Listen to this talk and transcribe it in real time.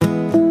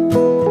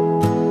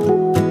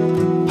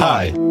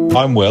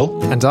I'm Will.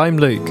 And I'm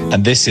Luke.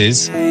 And this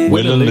is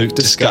Will and Luke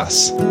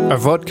Discuss, a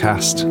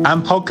vodcast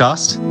and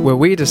podcast where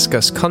we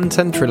discuss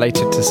content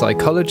related to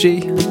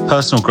psychology,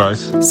 personal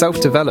growth,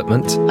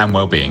 self-development, and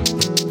well-being.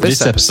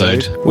 This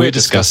episode, we're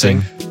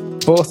discussing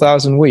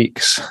 4,000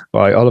 Weeks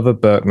by Oliver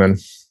Burkeman.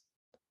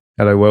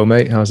 Hello, Will,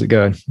 mate. How's it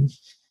going?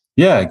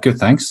 Yeah, good,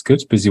 thanks.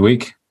 Good, busy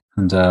week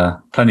and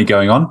plenty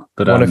going on.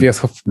 But one of your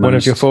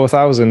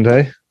 4,000,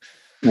 eh?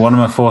 One of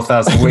my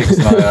 4,000 weeks.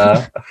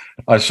 And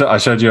I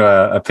showed you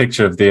a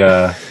picture of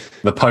the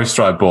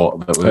poster I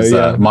bought that was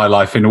my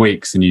life in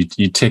weeks, and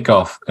you tick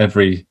off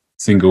every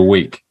single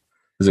week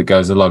as it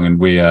goes along.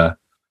 And I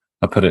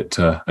put it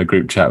to a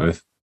group chat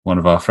with one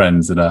of our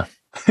friends, and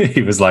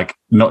he was like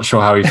not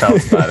sure how he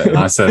felt about it. And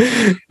I said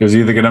it was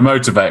either going to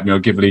motivate me or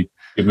give me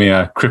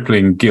a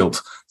crippling guilt.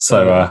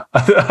 So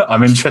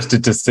I'm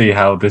interested to see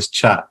how this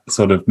chat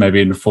sort of maybe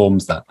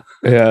informs that.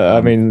 Yeah, I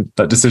mean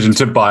that decision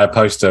to buy a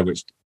poster,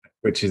 which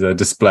is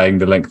displaying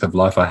the length of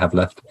life I have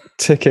left.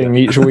 Ticking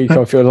each week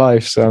off your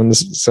life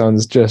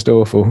sounds just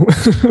awful.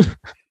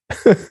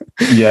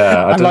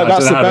 Yeah,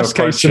 that's the best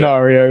case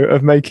scenario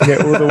of making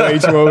it all the way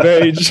to old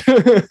age.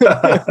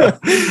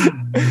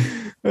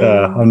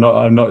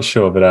 I'm not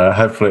sure, but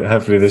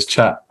hopefully this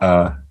chat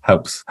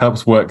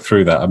helps work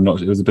through that.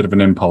 It was a bit of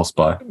an impulse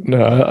buy.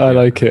 No, I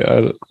like it.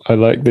 I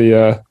like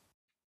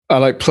I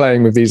like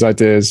playing with these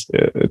ideas.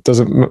 It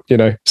doesn't,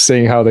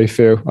 seeing how they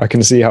feel. I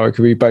can see how it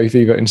could be both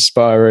either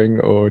inspiring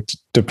or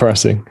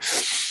depressing.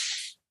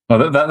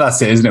 Well,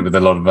 that's it, isn't it? With a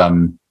lot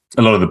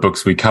of the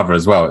books we cover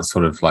as well, it's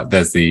sort of like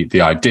there's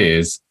the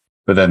ideas,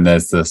 but then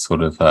there's the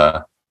sort of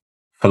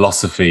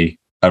philosophy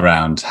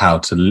around how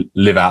to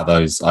live out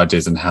those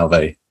ideas and how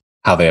they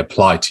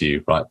apply to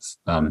you, right?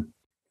 On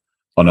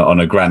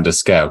a grander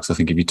scale. Because I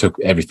think if you took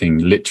everything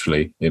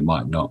literally, it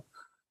might not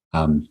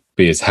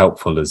be as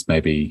helpful as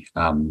maybe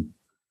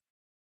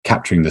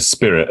capturing the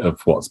spirit of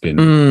what's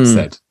been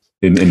said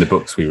in the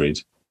books we read.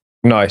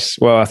 Nice.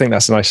 Well, I think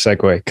that's a nice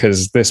segue,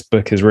 because this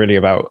book is really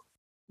about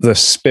the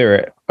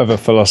spirit of a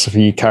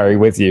philosophy you carry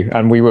with you.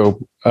 And we will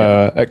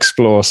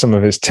explore some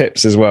of his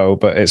tips as well,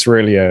 but it's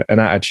really an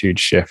attitude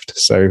shift.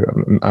 So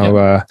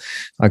I'll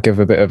give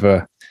a bit of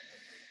a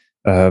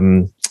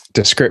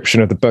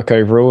description of the book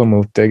overall, and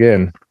we'll dig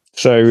in.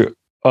 So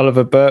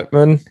Oliver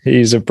Burkeman,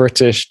 he's a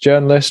British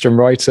journalist and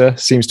writer,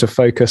 seems to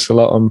focus a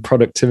lot on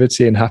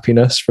productivity and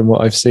happiness from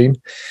what I've seen.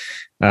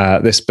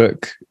 This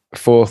book,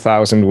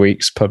 4,000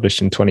 Weeks,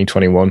 published in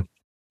 2021.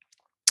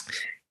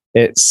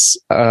 It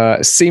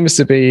seems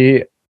to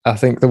be, I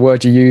think the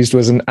word you used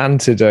was an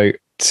antidote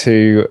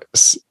to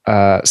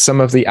some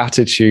of the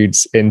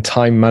attitudes in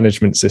time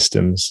management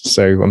systems.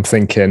 So I'm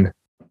thinking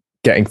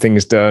getting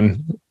things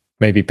done,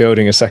 maybe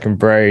building a second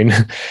brain,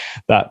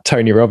 that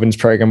Tony Robbins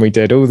program we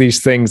did, all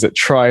these things that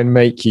try and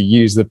make you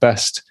use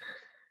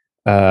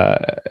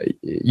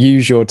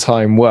use your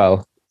time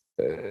well.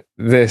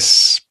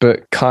 This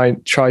book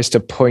tries to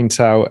point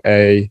out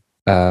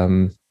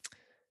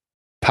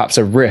perhaps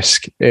a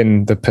risk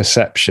in the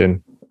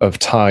perception of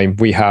time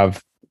we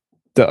have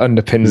that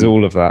underpins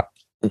all of that.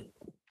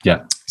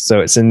 Yeah. So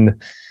it's in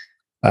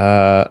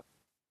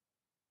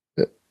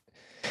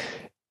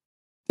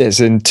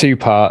two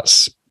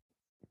parts: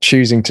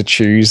 choosing to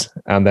choose,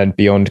 and then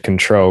beyond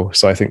control.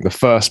 So I think the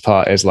first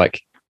part is,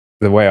 like,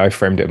 the way I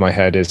framed it in my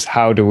head is,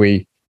 how do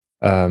we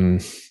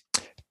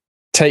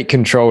take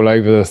control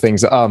over the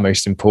things that are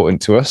most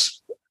important to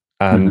us?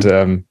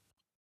 And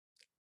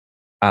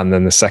and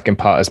then the second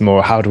part is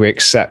more, how do we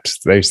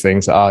accept those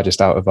things that are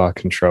just out of our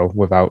control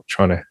without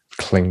trying to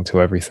cling to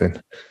everything?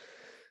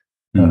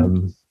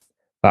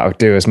 That would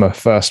do as my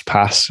first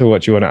pass. So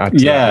what do you want to add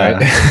to that,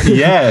 mate?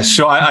 Yeah,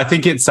 sure. I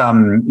think it's I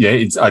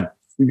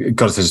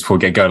got to say just before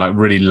we get going, I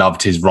really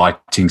loved his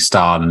writing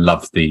style and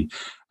loved the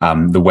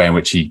way in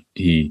which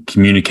he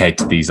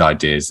communicated these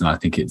ideas. And I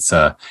think it's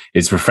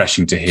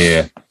refreshing to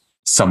hear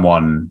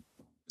someone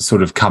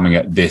sort of coming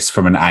at this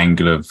from an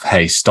angle of,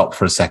 hey, stop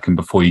for a second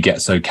before you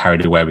get so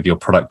carried away with your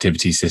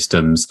productivity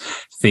systems,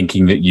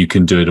 thinking that you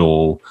can do it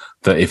all,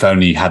 that if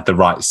only you had the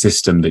right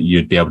system that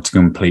you'd be able to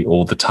complete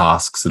all the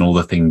tasks and all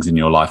the things in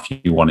your life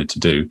you wanted to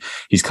do.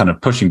 He's kind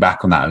of pushing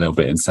back on that a little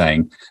bit and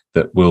saying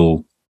that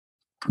we'll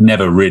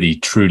never really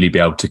truly be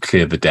able to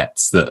clear the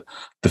debts, that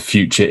the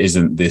future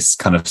isn't this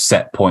kind of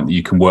set point that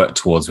you can work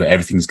towards where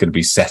everything's going to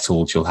be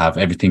settled. You'll have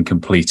everything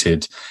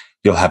completed.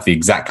 You'll have the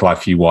exact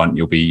life you want.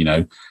 You'll be,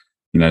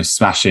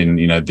 smashing,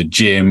 the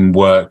gym,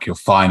 work, your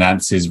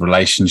finances,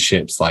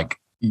 relationships. Like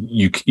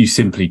you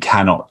simply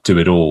cannot do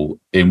it all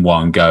in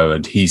one go.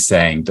 And he's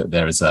saying that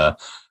there is a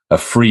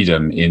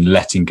freedom in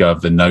letting go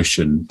of the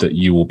notion that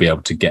you will be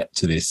able to get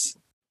to this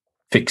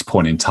fixed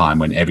point in time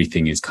when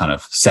everything is kind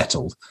of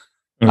settled.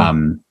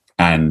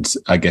 And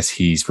I guess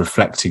he's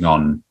reflecting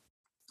on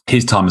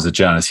his time as a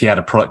journalist. He had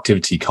a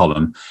productivity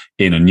column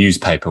in a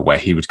newspaper where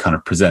he would kind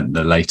of present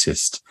the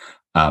latest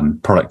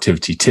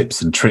productivity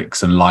tips and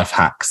tricks and life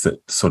hacks that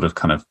sort of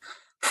kind of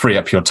free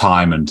up your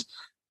time and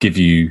give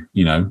you,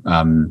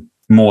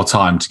 more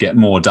time to get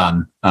more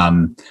done.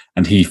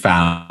 And he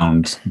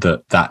found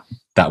that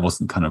that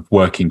wasn't kind of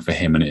working for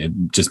him, and it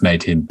just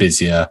made him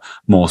busier,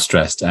 more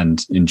stressed,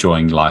 and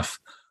enjoying life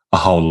a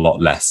whole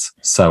lot less.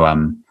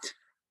 So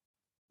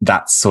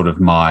that's sort of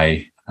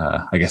my,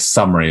 I guess,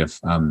 summary of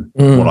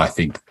what I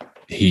think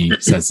he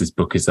says this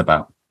book is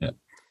about. Yeah.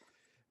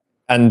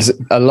 And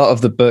a lot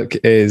of the book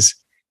is,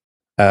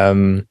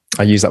 I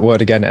use that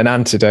word again, an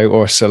antidote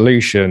or a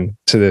solution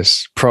to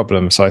this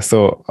problem. So I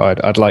thought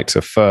I'd like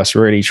to first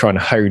really try and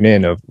hone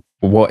in of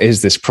what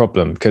is this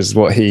problem, because the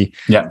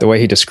way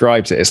he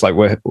describes it, it's like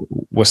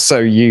we're so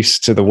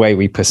used to the way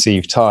we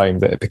perceive time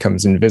that it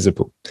becomes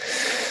invisible.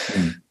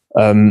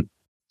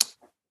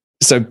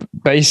 So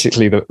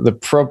basically the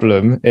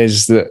problem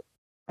is that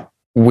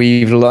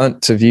we've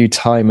learnt to view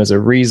time as a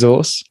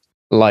resource,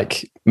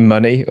 like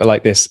money, or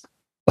like this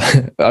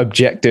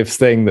objective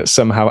thing that's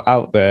somehow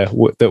out there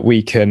that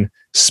we can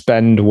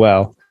spend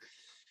well.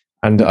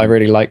 And I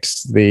really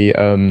liked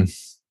the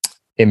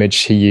image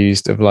he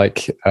used of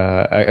like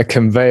a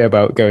conveyor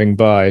belt going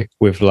by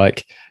with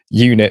like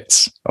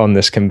units on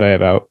this conveyor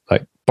belt,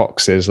 like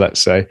boxes,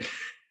 let's say.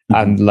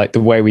 And like the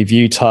way we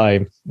view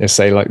time is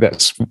say like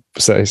let's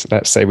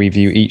say we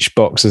view each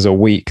box as a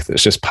week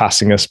that's just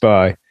passing us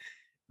by.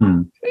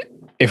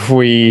 If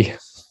we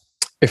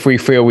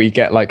feel we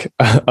get like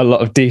a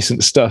lot of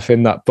decent stuff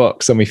in that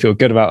box and we feel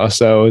good about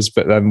ourselves,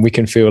 but then we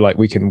can feel like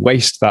we can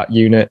waste that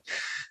unit.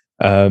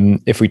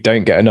 If we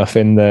don't get enough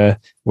in there,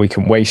 we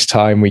can waste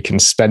time, we can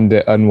spend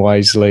it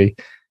unwisely,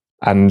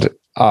 and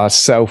our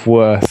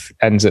self-worth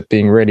ends up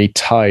being really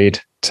tied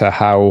to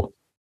how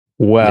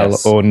well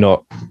or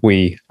not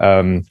we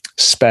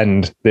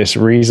spend this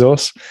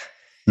resource.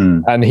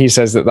 And he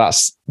says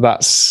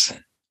that's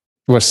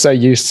we're so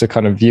used to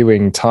kind of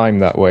viewing time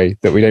that way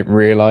that we don't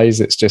realize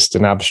it's just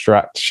an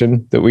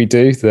abstraction that we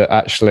do, that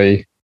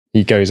actually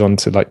he goes on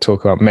to like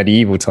talk about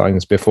medieval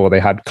times before they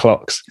had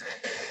clocks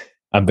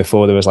and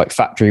before there was like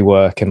factory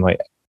work, and like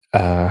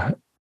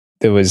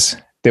there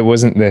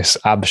wasn't this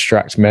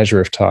abstract measure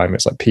of time.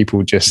 It's like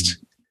people just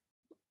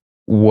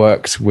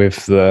worked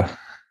with the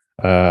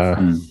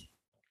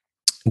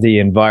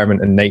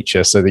environment and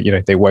nature, so that, you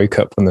know, they woke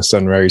up when the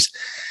sun rose,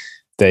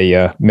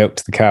 they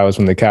milked the cows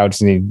when the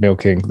cows needed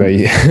milking,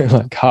 they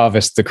like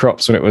harvest the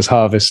crops when it was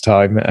harvest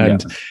time,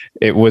 and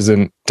it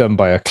wasn't done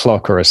by a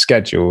clock or a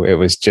schedule. It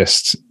was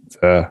just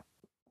the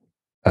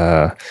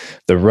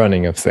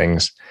running of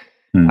things.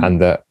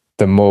 And that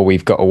the more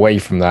we've got away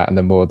from that, and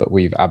the more that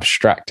we've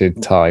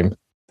abstracted time,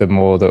 the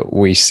more that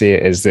we see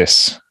it as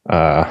this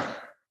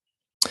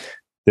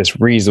this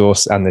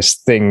resource and this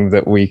thing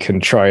that we can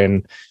try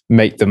and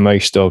make the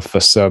most of for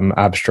some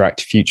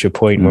abstract future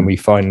point when we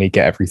finally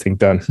get everything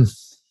done.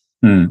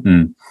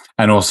 And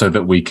also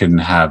that we can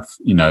have,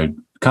 you know,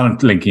 kind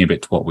of linking a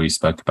bit to what we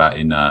spoke about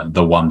in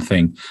The One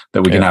Thing,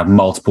 that we can have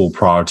multiple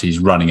priorities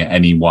running at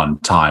any one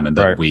time, and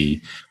that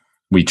we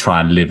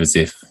try and live as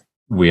if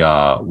we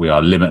are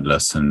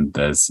limitless, and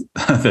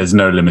there's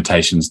no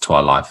limitations to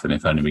our life, and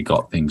if only we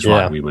got things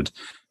right, we would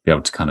be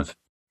able to kind of,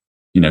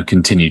 you know,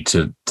 continue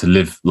to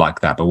live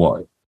like that. But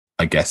what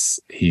I guess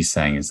he's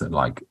saying is that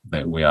like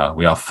that we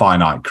are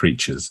finite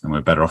creatures, and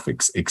we're better off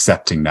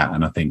accepting that.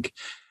 And I think,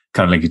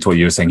 kind of linking to what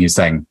you were saying, he's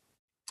saying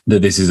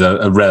that this is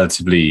a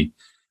relatively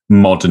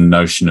modern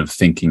notion of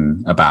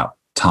thinking about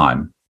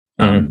time.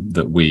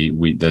 That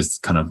we there's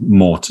kind of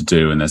more to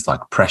do, and there's like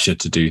pressure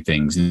to do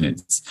things, and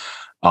it's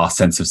our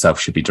sense of self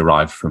should be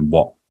derived from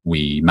what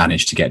we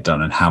manage to get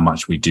done and how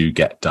much we do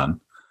get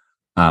done.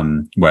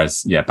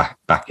 Whereas,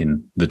 back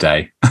in the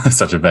day,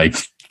 such a vague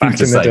thing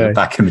to say, but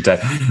back in the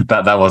day,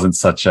 that wasn't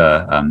such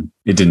a,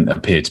 it didn't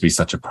appear to be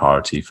such a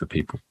priority for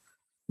people.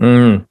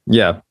 Well,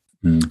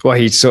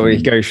 he goes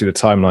through the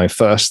timeline.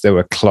 First, there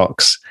were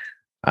clocks,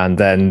 and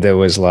then there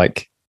was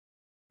like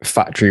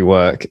factory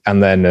work.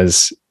 And then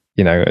as,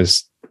 you know,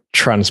 as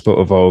transport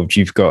evolved,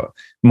 you've got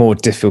more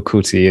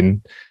difficulty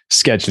in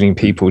scheduling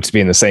people to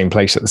be in the same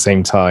place at the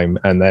same time.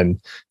 And then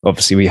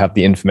obviously we have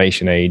the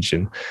information age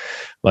and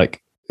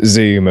like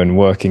Zoom and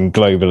working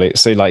globally.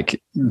 So like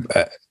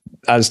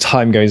as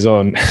time goes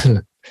on,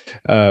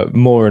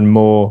 more and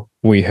more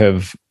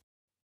we've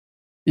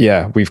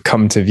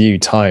come to view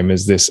time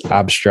as this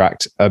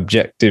abstract,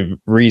 objective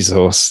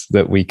resource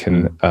that we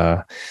can,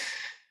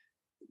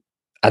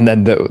 and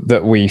then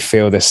that we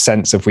feel this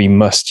sense of we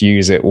must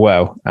use it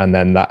well. And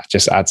then that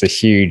just adds a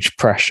huge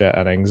pressure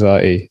and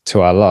anxiety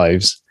to our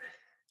lives.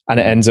 And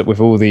it ends up with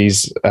all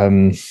these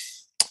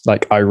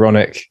like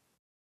ironic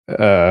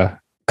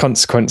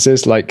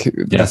consequences, like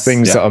the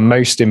things that are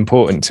most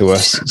important to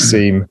us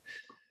seem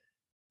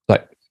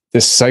like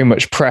there's so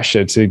much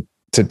pressure to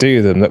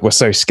do them that we're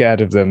so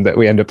scared of them that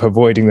we end up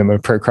avoiding them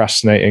and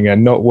procrastinating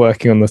and not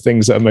working on the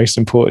things that are most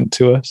important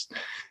to us.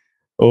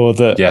 Or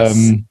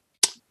that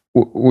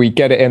we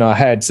get it in our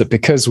heads that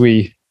because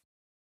we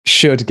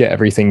should get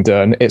everything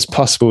done, it's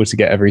possible to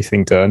get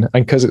everything done.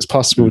 And because it's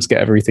possible to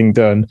get everything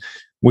done,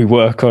 we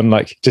work on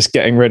like just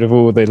getting rid of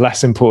all the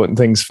less important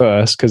things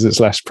first because it's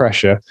less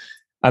pressure.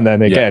 And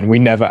then again, we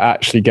never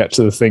actually get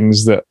to the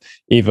things that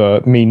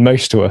either mean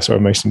most to us or are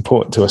most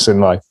important to us in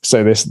life.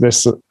 So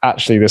this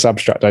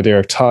abstract idea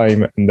of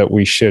time, and that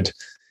we should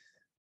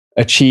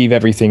achieve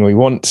everything we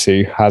want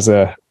to has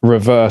a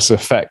reverse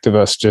effect of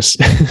us just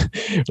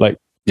like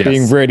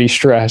being really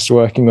stressed,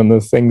 working on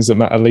the things that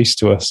matter least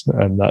to us.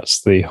 And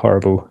that's the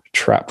horrible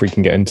trap we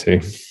can get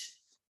into.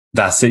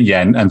 That's it.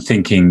 Yeah. And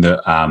thinking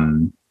that,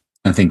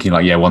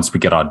 like, yeah, once we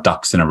get our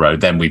ducks in a row,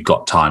 then we've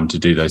got time to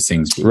do those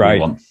things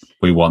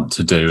we want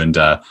to do. And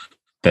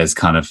there's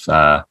kind of,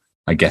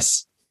 I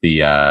guess,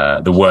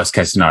 the worst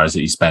case scenario is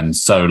that you spend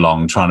so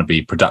long trying to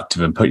be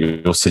productive and put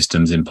your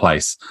systems in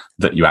place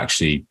that you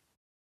actually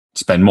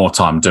spend more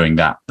time doing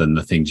that than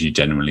the things you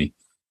genuinely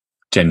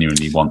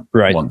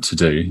want to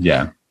do.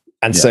 Yeah.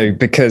 And so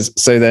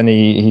then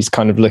he's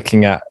kind of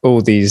looking at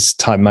all these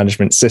time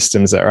management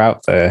systems that are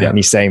out there. And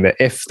he's saying that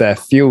if they're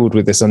fueled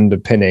with this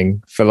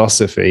underpinning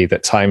philosophy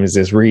that time is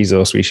this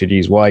resource we should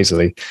use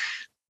wisely,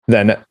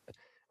 then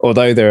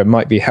although there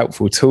might be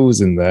helpful tools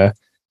in there,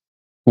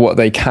 what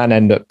they can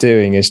end up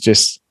doing is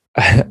just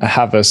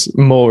have us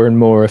more and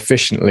more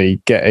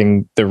efficiently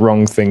getting the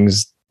wrong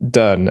things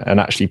done and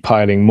actually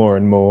piling more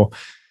and more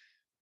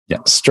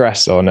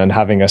stress on and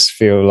having us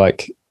feel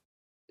like,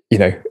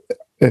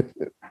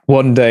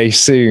 one day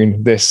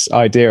soon, this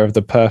idea of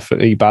the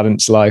perfectly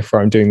balanced life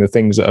where I'm doing the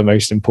things that are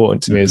most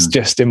important to me is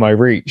just in my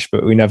reach,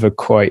 but we never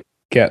quite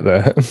get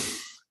there.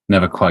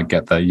 Never quite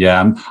get there.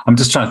 Yeah. I'm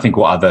just trying to think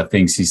what other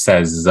things he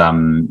says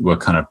were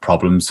kind of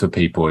problems for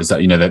people. Is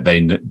that,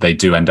 that they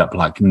do end up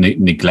like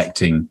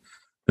neglecting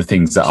the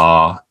things that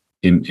are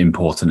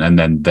important, and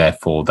then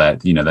therefore they're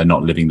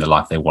not living the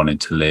life they wanted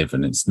to live,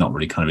 and it's not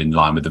really kind of in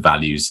line with the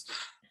values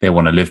they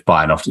want to live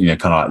by, and often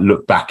kind of like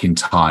look back in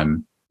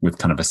time with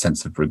kind of a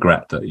sense of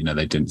regret that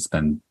they didn't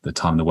spend the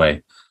time the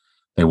way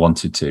they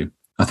wanted to.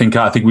 I think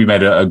we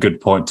made a good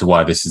point to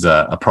why this is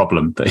a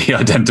problem that he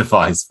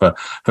identifies for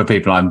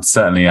people. I'm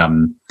certainly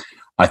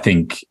I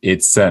think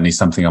it's certainly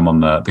something I'm on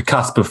the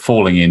cusp of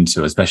falling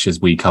into, especially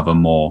as we cover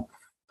more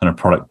kind of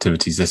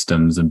productivity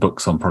systems and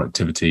books on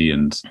productivity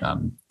and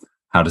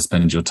how to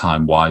spend your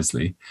time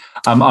wisely.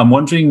 I'm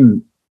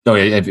wondering. Oh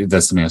yeah, if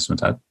there's something else you want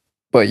to add.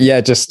 But yeah,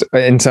 just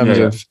in terms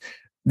of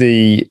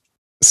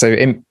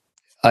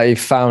I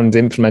found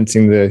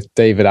implementing the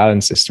David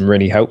Allen system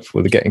really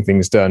helpful to getting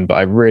things done. But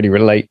I really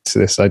relate to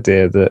this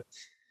idea that,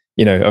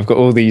 I've got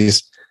all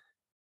these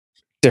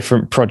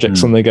different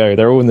projects on the go.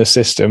 They're all in the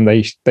system.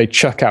 They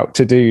chuck out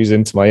to-dos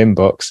into my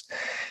inbox.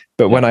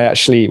 But when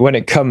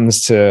it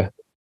comes to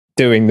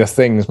doing the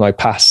things my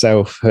past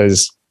self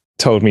has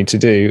told me to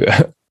do,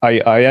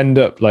 I end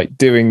up like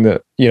doing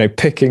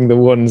picking the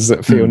ones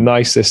that feel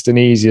nicest and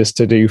easiest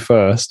to do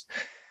first.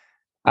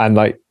 And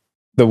like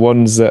the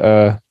ones that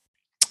are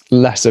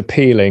less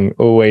appealing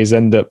always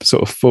end up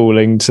sort of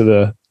falling to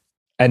the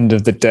end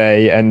of the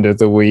day, end of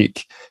the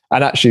week.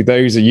 And actually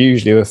those are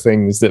usually the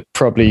things that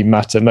probably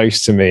matter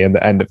most to me and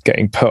that end up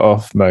getting put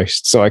off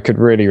most. So I could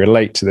really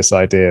relate to this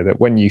idea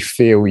that when you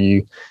feel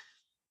you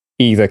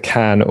either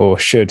can or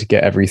should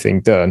get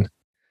everything done,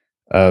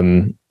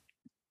 that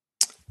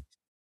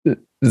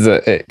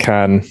it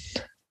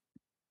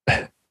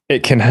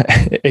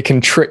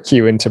can trick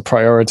you into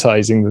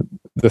prioritizing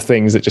the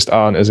things that just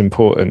aren't as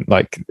important,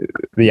 like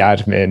the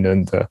admin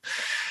and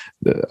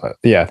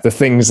the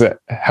things that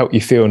help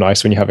you feel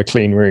nice when you have a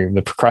clean room,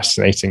 the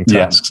procrastinating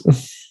tasks.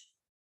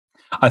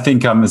 I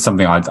think it's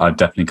something I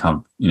definitely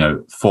kind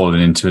of fallen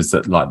into, is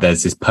that like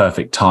there's this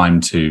perfect time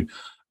to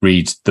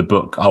read the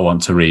book I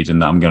want to read,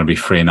 and that I'm going to be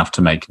free enough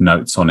to make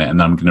notes on it,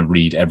 and I'm going to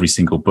read every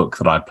single book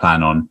that I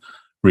plan on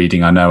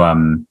reading. I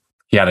know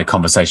he had a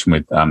conversation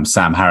with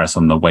Sam Harris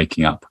on the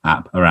Waking Up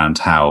app around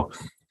how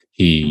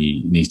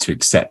he needs to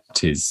accept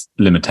his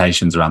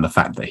limitations around the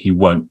fact that he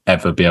won't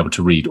ever be able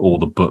to read all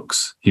the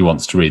books he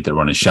wants to read that are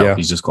on his shelf. Yeah.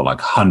 He's just got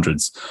like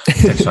hundreds,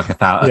 it's like a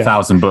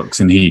thousand books.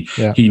 And he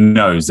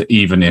knows that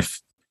even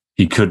if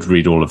he could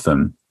read all of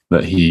them,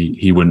 that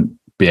he wouldn't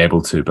be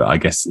able to. But I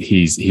guess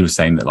he was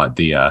saying that like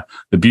the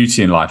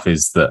beauty in life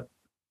is that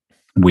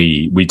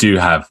we do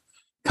have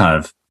kind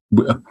of,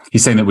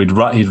 he's saying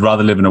that he'd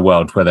rather live in a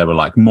world where there were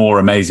like more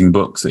amazing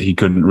books that he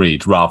couldn't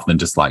read, rather than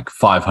just like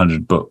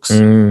 500 books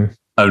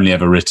only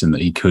ever written that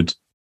he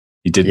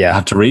didn't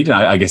have to read.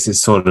 I guess it's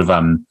sort of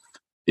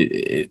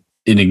in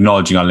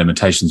acknowledging our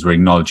limitations, we're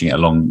acknowledging it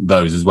along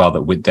those as well,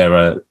 that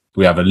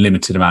we have a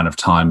limited amount of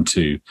time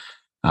to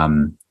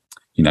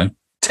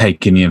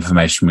take in the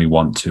information we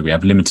want to. We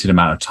have limited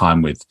amount of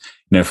time with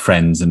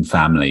friends and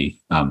family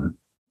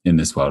in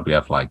this world. We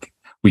have like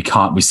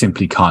we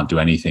simply can't do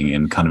anything,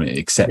 and kind of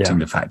accepting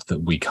the fact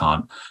that we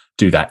can't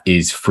do that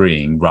is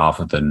freeing,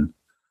 rather than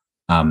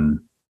kind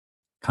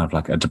of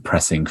like a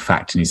depressing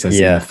fact. And he says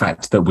in the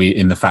fact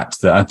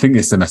that I think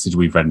this is a message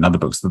we've read in other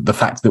books, that the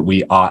fact that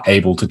we are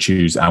able to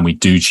choose, and we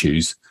do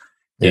choose,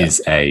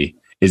 is a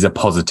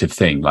positive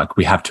thing. Like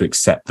we have to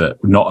accept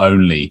that. Not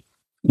only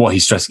what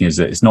he's stressing is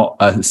that it's not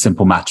a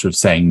simple matter of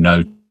saying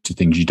no to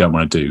things you don't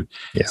want to do.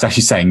 It's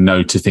actually saying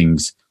no to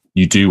things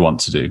you do want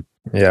to do.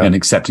 And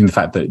accepting the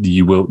fact that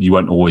you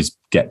won't always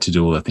get to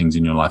do all the things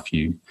in your life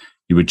you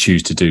would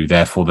choose to do.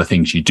 Therefore, the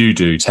things you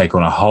do take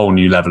on a whole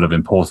new level of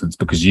importance,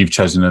 because you've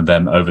chosen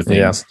them over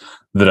things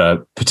that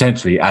are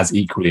potentially as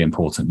equally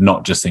important,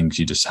 not just things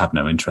you just have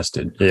no interest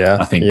in. Yeah.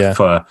 I think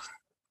for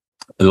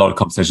a lot of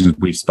conversations,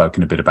 we've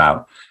spoken a bit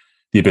about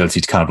the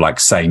ability to kind of like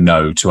say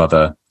no to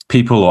other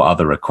people or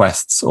other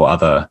requests or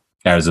other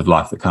areas of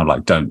life that kind of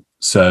like don't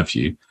serve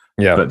you.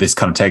 Yeah. But this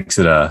kind of takes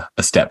it a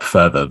step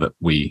further, that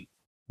we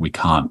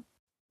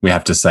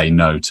have to say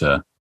no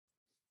to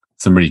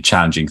some really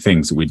challenging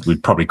things that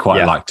we'd probably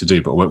quite like to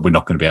do, but we're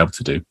not going to be able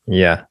to do.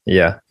 Yeah,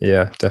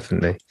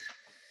 definitely.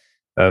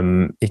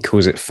 He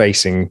calls it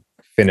facing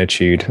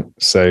finitude.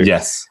 So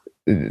yes,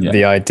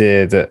 the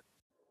idea that,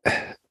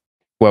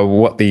 well,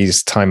 what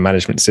these time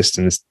management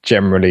systems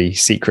generally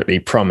secretly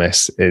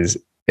promise is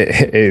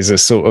a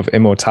sort of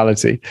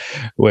immortality,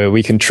 where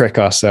we can trick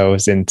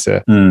ourselves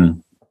into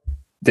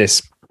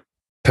this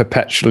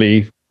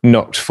perpetually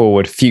knocked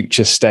forward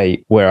future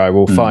state where I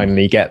will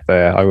finally get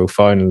there. I will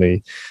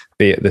finally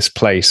be at this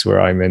place where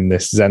I'm in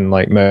this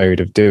Zen-like mode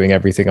of doing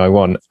everything I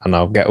want, and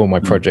I'll get all my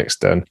projects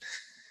done.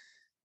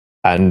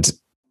 And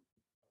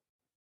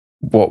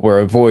what we're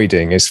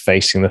avoiding is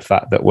facing the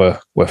fact that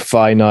we're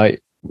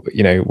finite.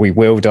 You know, we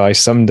will die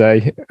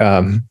someday.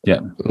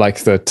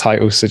 Like the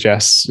title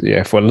suggests,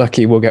 if we're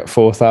lucky, we'll get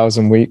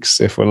 4,000 weeks.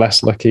 If we're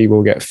less lucky,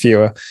 we'll get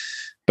fewer.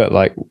 But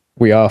like,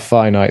 we are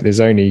finite. There's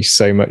only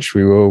so much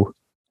we will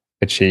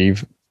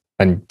achieve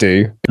and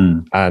do,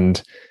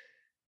 and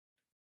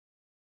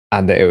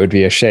that it would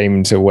be a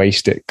shame to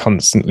waste it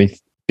constantly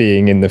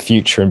being in the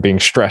future and being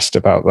stressed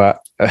about that.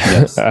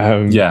 Yes.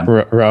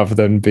 Rather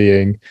than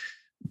being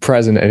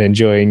present and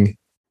enjoying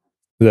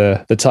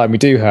the time we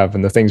do have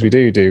and the things we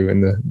do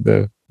and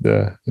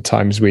the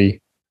times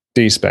we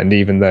do spend,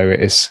 even though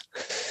it is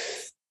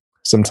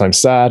sometimes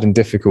sad and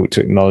difficult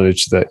to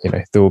acknowledge that, you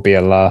know, there will be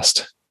a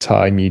last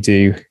time you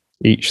do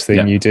each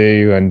thing you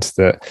do, and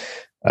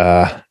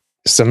that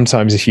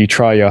sometimes if you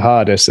try your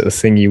hardest at the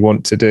thing you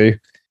want to do,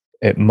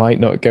 it might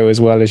not go as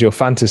well as your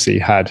fantasy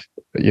had,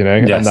 you know.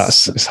 And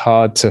it's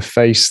hard to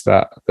face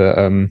that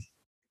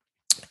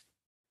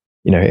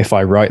you know, if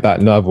I write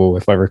that novel,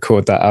 if I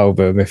record that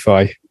album, if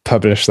I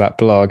publish that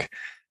blog,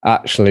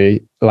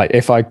 actually, like,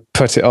 if I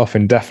put it off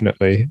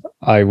indefinitely,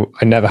 I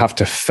never have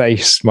to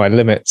face my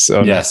limits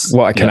on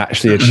what I can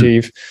actually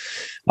achieve.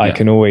 I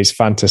can always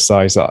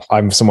fantasize that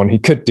I'm someone who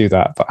could do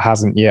that, but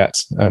hasn't yet.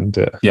 And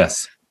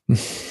yes.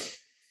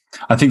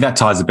 I think that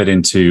ties a bit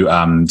into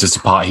just a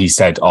part he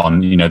said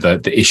on, you know,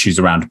 the issues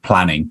around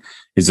planning,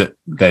 is that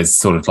there's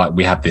sort of like,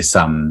 we have this,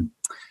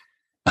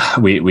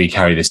 we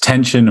carry this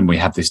tension, and we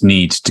have this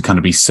need to kind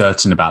of be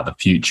certain about the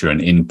future.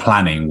 And in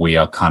planning, we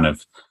are kind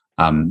of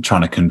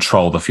trying to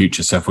control the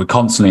future. So if we're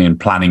constantly in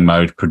planning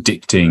mode,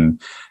 predicting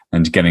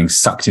and getting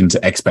sucked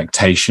into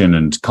expectation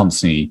and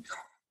constantly,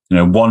 you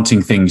know,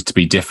 wanting things to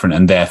be different,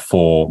 and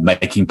therefore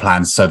making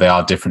plans so they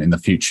are different in the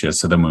future,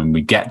 so then when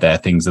we get there,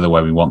 things are the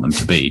way we want them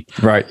to be.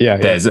 Right. Yeah.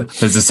 There's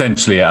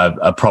essentially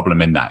a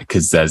problem in that,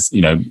 because there's,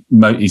 you know,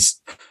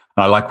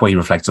 I like what he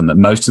reflects on, that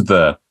most of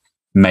the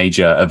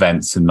major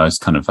events and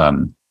most kind of, I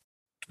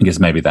guess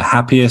maybe the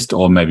happiest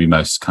or maybe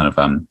most kind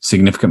of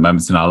significant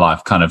moments in our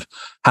life kind of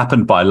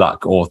happened by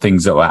luck, or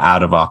things that were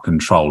out of our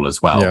control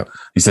as well. Yeah.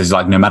 He says,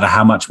 like, no matter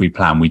how much we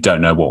plan, we don't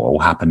know what will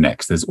happen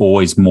next. There's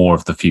always more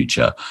of the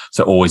future.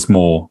 So always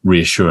more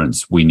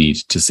reassurance we need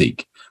to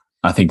seek.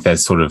 I think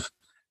there's sort of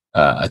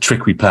a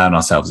trick we play on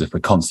ourselves if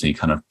we're constantly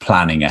kind of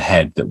planning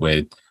ahead, that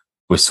we're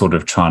sort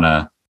of trying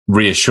to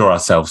reassure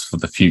ourselves for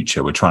the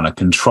future. We're trying to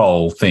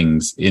control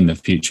things in the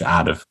future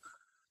out of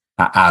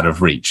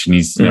reach. And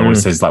he's, you know, what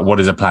he says, like, what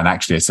is a plan?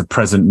 Actually, it's a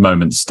present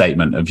moment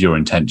statement of your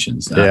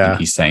intentions. And I think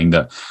he's saying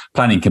that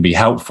planning can be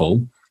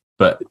helpful,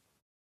 but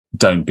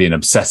don't be an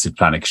obsessive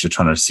planner, because you're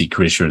trying to seek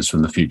reassurance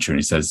from the future. And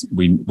he says,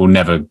 we will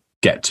never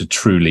get to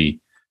truly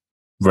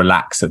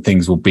relax, that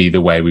things will be the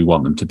way we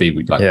want them to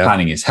be.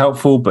 Planning is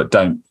helpful, but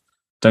don't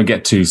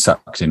get too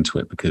sucked into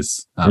it,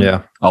 because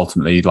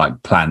ultimately,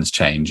 like, plans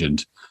change.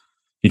 And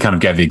he kind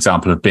of gave the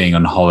example of being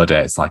on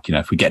holiday. It's like, you know,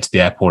 if we get to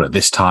the airport at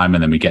this time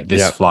and then we get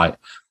this flight,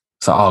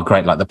 so, oh,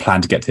 great, like the plan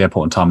to get to the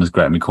airport on time was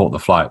great and we caught the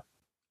flight.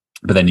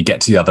 But then you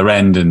get to the other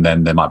end and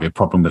then there might be a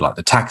problem with like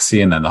the taxi,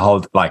 and then the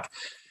whole, like,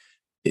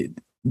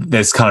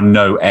 there's kind of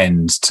no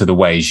end to the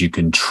ways you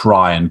can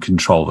try and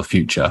control the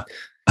future.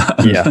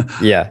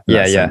 Yeah.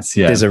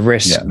 There's a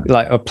risk,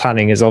 like,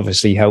 planning is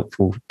obviously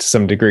helpful to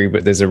some degree,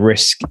 but there's a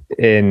risk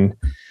in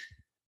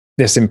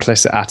this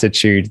implicit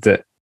attitude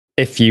that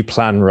if you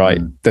plan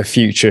right, the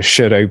future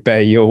should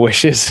obey your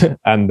wishes,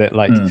 and that,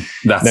 like,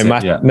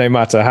 no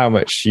matter how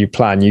much you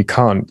plan, you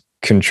can't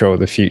control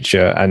the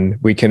future, and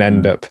we can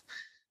end up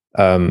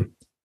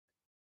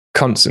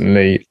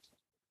constantly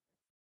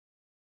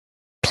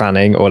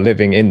planning or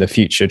living in the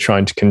future,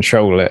 trying to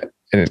control it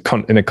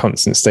in a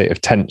constant state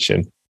of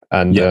tension,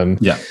 and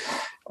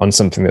on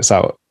something that's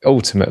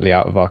ultimately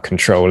out of our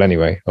control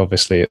anyway.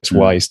 Obviously, it's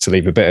wise to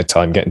leave a bit of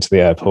time getting to the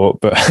airport,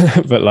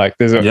 but like,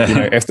 there's you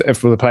know, if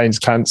the plane's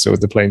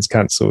cancelled,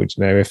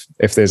 you know,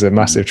 if there's a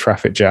massive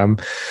traffic jam,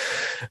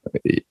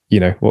 you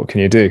know, what can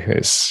you do?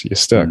 You're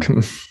stuck.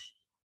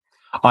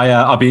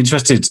 I'll be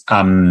interested,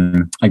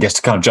 I guess,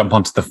 to kind of jump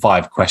onto the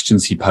 5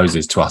 questions he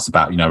poses to us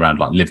about, around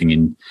like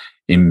living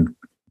in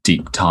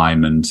deep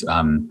time and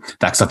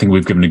that's, I think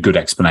we've given a good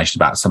explanation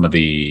about some of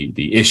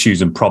the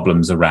issues and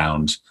problems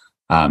around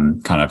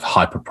kind of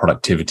hyper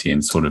productivity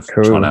and sort of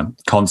trying to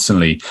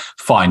constantly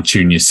fine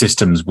tune your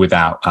systems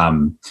without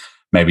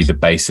maybe the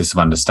basis of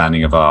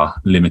understanding of our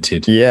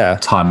limited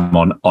time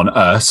on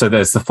Earth. So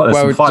there's some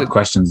 5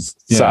 questions.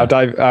 Yeah.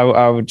 So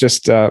I'll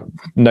just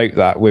note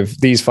that with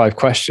these 5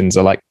 questions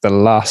are like the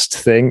last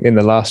thing in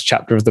the last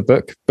chapter of the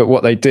book. But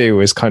what they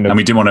do is kind of... And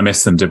we didn't want to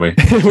miss them, did we?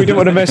 We didn't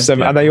want to miss them.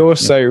 Yeah. And they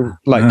also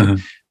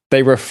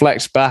they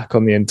reflect back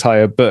on the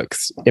entire book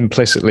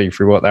implicitly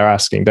through what they're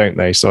asking, don't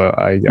they? So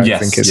I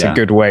think it's a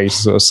good way to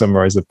sort of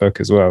summarize the book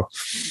as well.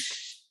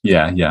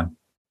 Yeah.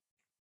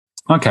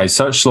 Okay,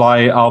 so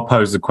I'll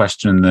pose the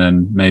question and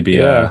then maybe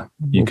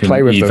you can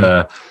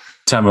either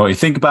tell me what you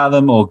think about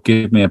them or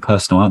give me a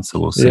personal answer.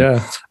 We'll see.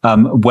 Yeah.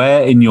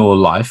 Where in your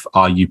life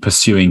are you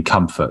pursuing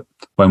comfort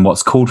when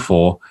what's called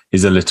for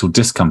is a little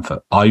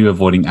discomfort? Are you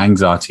avoiding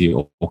anxiety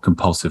or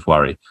compulsive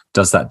worry?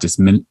 Does that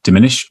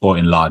diminish or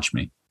enlarge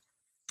me?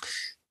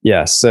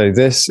 Yeah, so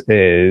this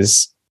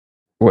is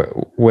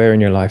where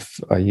in your life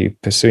are you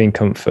pursuing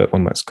comfort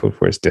when what's called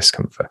for is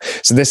discomfort?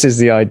 So this is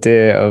the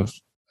idea of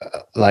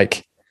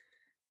like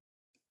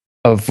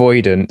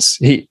avoidance.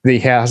 He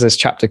has this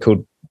chapter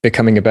called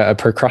Becoming a Better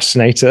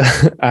Procrastinator,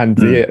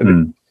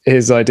 and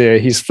his idea,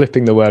 he's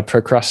flipping the word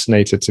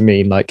procrastinator to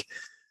mean like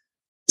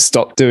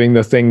stop doing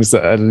the things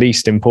that are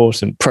least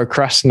important,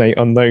 procrastinate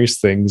on those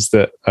things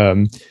that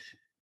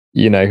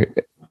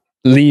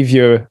leave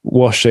your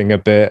washing a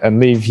bit and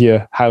leave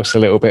your house a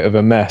little bit of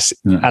a mess,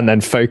 and then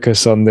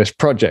focus on this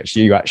project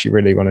you actually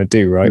really want to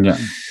do, right?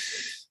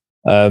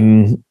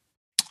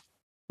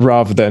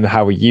 Rather than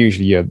how we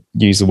usually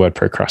use the word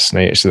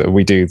procrastinate, so that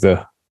we do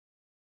the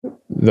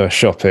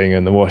shopping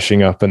and the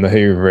washing up and the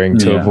hoovering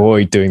to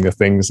avoid doing the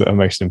things that are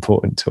most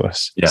important to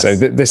us. Yes. So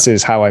this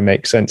is how I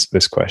make sense of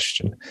this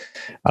question.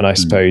 And I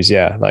suppose,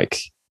 if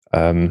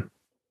I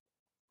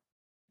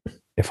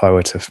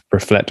were to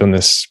reflect on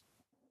this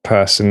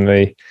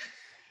personally,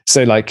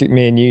 so like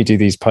me and you do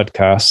these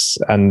podcasts,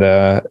 and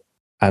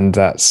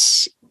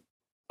that's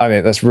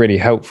really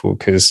helpful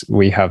because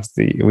we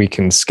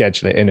can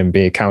schedule it in and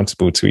be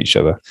accountable to each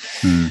other.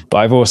 But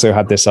I've also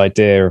had this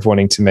idea of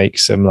wanting to make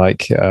some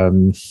like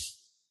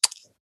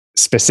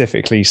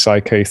specifically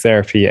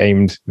psychotherapy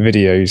aimed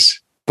videos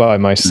by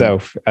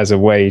myself as a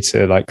way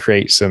to like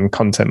create some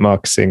content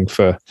marketing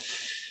for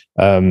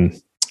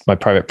my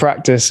private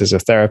practice as a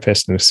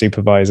therapist and a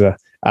supervisor.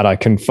 And I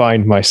can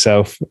find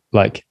myself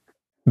like,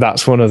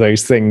 that's one of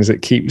those things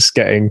that keeps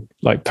getting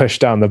like pushed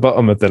down the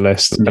bottom of the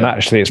list. And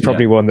actually it's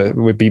probably one that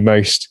would be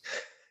most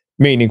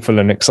meaningful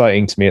and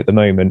exciting to me at the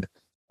moment.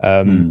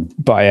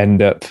 But I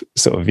end up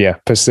sort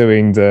of,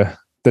 pursuing the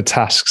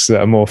tasks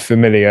that are more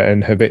familiar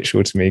and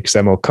habitual to me because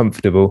they're more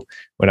comfortable,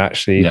 when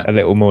actually a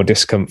little more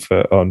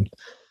discomfort on,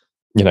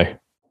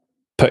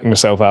 putting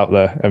myself out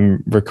there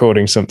and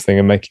recording something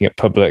and making it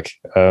public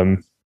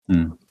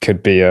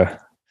could be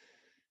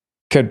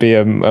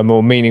a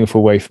more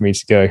meaningful way for me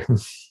to go.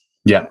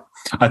 Yeah,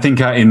 I think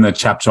in the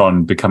chapter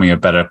on becoming a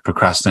better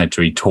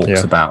procrastinator, he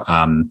talks about,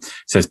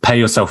 says, pay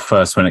yourself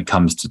first when it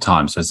comes to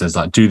time. So it says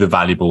like, do the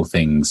valuable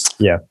things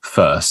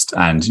first.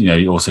 And,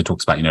 he also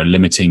talks about,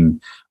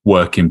 limiting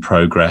work in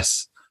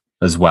progress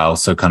as well.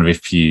 So kind of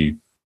if you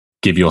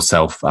give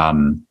yourself like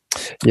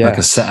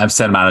a set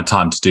amount of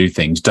time to do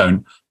things,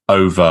 don't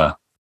go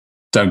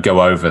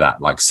over that.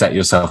 Like set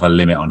yourself a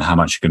limit on how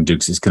much you can do,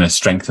 because it's going to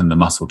strengthen the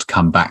muscle to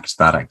come back to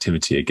that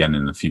activity again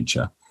in the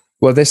future.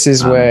 Well, this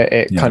is where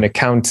it kind of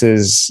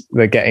counters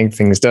the getting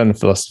things done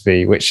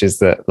philosophy, which is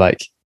that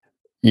like,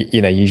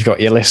 you've got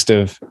your list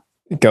of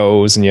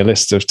goals and your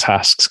list of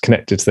tasks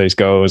connected to those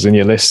goals and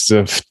your list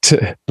of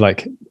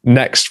like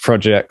next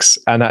projects.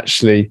 And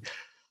actually,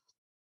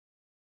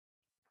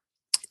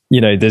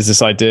 there's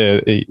this idea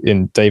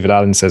in David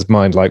Allen says,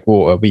 mind like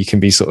water, we can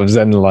be sort of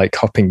Zen like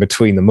hopping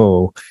between them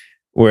all.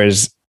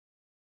 Whereas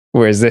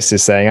this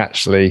is saying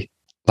actually,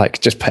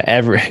 like just put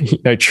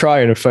try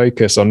and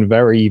focus on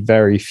very,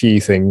 very few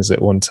things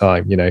at one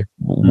time,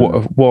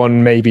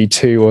 one, maybe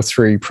 2 or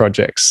 3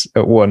 projects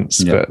at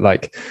once, but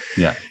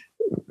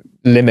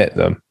limit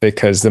them,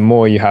 because the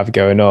more you have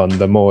going on,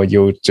 the more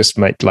you'll just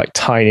make like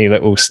tiny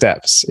little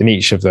steps in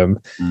each of them.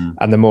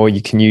 And the more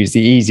you can use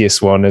the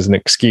easiest one as an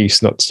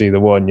excuse not to do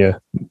the one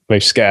you're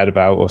most scared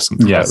about or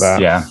something like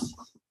that. Yeah.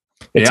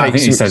 It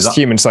takes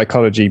human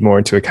psychology more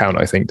into account,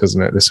 I think,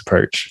 doesn't it? This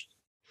approach.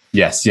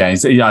 Yes, I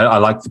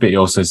like the bit he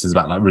also says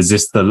about like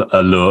resist the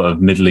allure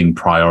of middling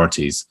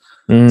priorities.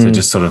 So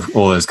just sort of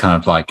all those kind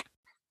of like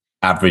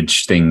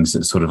average things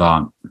that sort of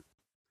aren't,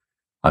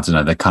 I don't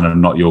know, they're kind of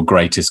not your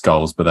greatest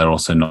goals, but they're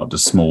also not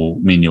just small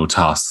menial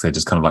tasks. They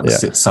just kind of like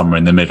sit somewhere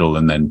in the middle,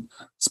 and then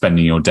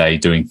spending your day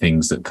doing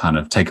things that kind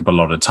of take up a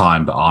lot of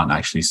time but aren't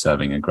actually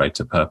serving a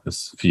greater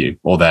purpose for you,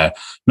 or they're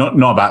not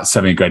about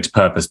serving a greater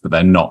purpose, but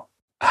they're not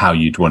how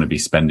you'd want to be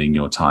spending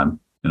your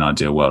time in an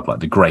ideal world, like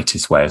the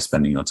greatest way of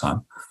spending your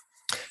time.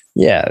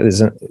 Yeah,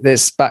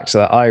 it's back to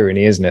that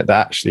irony, isn't it?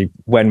 That actually,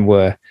 when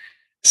we're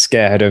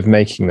scared of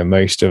making the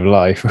most of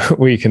life,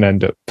 we can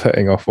end up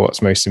putting off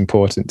what's most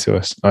important to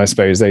us. I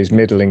suppose those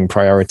middling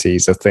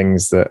priorities are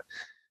things that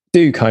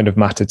do kind of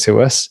matter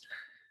to us,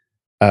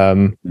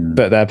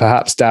 but they're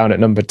perhaps down at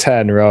number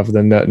 10 rather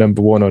than at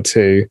number 1 or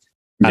 2.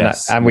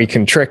 And we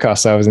can trick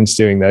ourselves into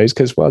doing those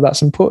because, well,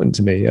 that's important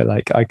to me.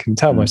 Like, I can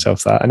tell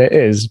myself that, and it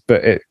is,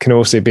 but it can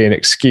also be an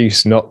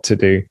excuse not to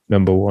do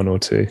number 1 or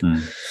 2.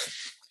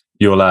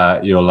 You'll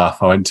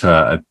laugh. I went to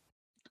a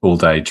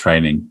all-day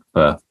training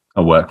for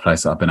a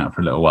workplace that I've been at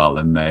for a little while,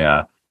 and they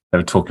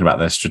were talking about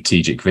their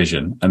strategic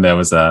vision, and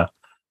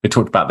they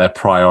talked about their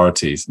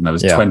priorities, and there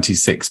was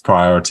 26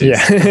 priorities.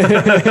 I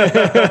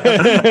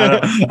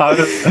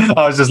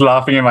was just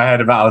laughing in my head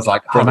about. I was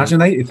like,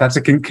 imagine if they had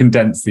to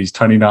condense these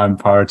 29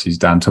 priorities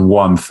down to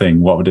one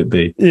thing. What would it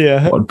be?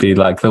 Yeah, what would be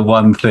like the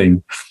one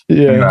thing?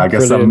 Yeah, anyway, I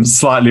guess brilliant. I'm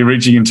slightly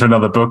reaching into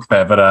another book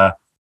there, but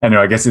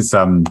anyway, I guess it's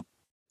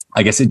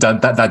I guess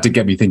that did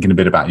get me thinking a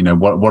bit about,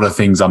 what are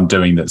things I'm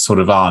doing that sort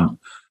of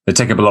they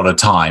take up a lot of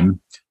time,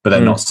 but they're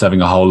not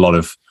serving a whole lot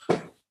of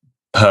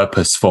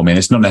purpose for me. And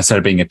it's not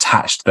necessarily being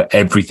attached that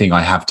everything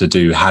I have to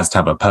do has to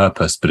have a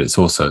purpose, but it's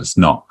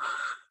not,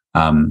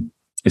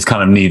 it's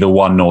kind of neither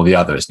one nor the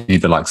other. It's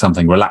neither like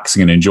something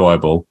relaxing and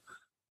enjoyable,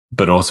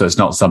 but also it's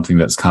not something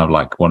that's kind of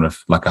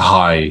like a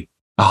high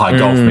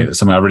goal for me. That's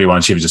something I really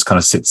want to achieve. It just kind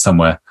of sits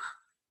somewhere,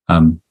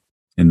 in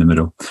the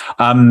middle.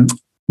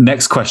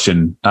 Next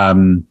question.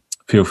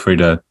 Feel free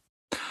to,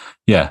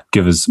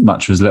 give as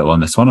much or as little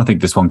on this one. I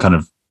think this one kind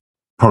of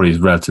probably is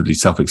relatively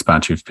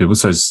self-explanatory for people.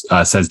 So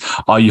it says,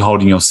 are you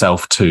holding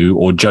yourself to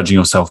or judging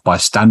yourself by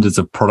standards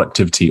of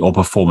productivity or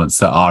performance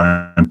that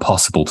are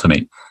impossible to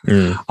meet?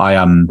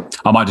 I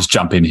might just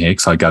jump in here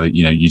because I gather,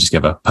 you just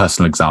gave a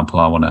personal example.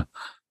 I want to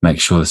make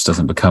sure this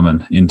doesn't become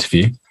an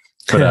interview.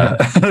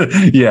 But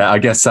I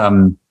guess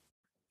in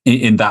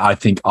that, I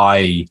think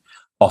I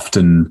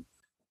often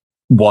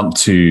want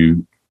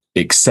to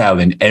excel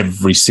in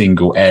every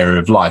single area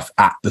of life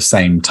at the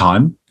same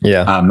time.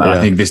 I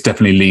think this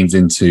definitely leans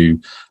into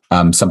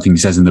something he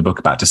says in the book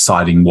about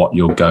deciding what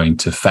you're going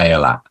to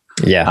fail at.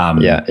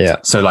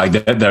 So like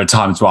there are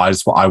times where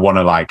I want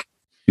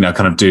to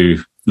kind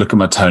of look at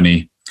my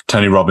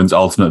Tony Robbins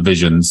ultimate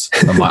visions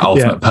of my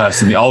ultimate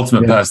person. The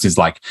ultimate person is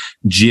like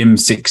gym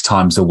 6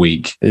 times a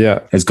week.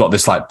 Has got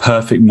this like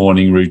perfect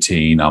morning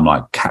routine. I'm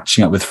like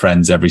catching up with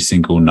friends every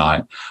single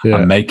night.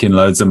 I'm making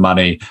loads of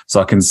money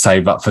so I can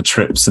save up for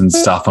trips and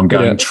stuff. I'm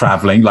going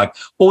traveling, like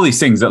all these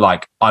things that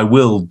like I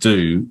will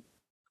do,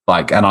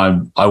 like, and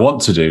I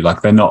want to do,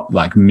 like, they're not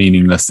like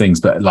meaningless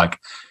things, but like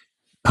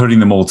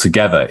putting them all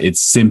together, it's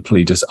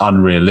simply just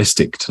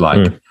unrealistic to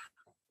like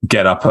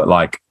get up at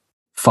like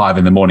 5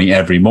 a.m.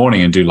 every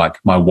morning and do like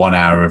my 1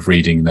 hour of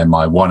reading, then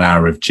my 1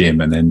 hour of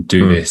gym, and then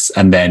do this,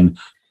 and then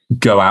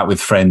go out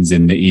with friends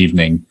in the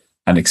evening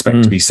and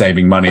expect to be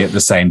saving money at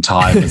the same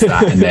time as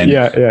that, and then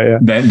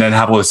then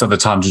have all this other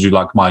time to do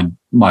like my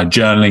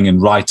journaling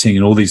and writing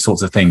and all these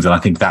sorts of things. And I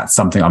think that's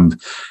something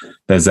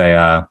there's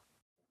a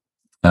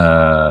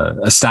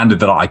standard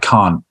that I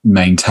can't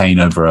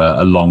maintain over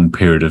a long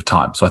period of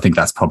time. So I think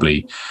that's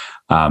probably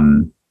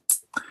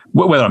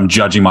whether I'm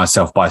judging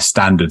myself by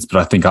standards, but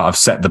I think I've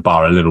set the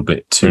bar a little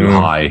bit too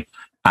high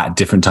at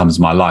different times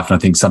of my life. And I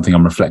think something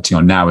I'm reflecting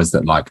on now is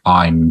that like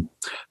I'm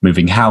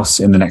moving house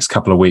in the next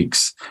couple of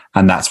weeks,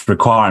 and that's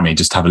requiring me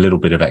just to have a little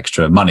bit of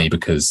extra money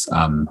because,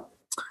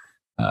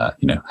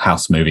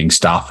 house moving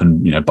stuff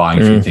and,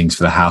 buying a few things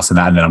for the house and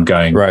that. And then I'm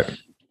going,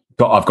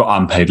 I've got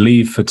unpaid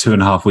leave for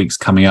 2.5 weeks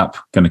coming up.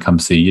 Going to come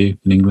see you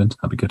in England.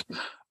 That'd be good.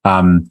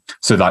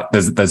 So like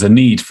there's a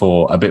need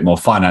for a bit more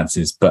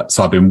finances, but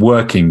so I've been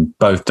working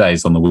both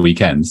days on the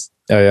weekends,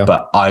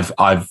 but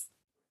I've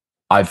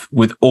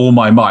with all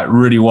my might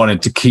really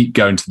wanted to keep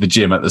going to the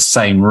gym at the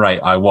same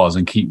rate I was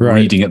and keep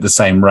reading at the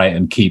same rate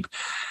and keep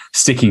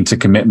sticking to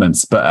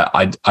commitments. But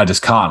I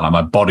just can't, like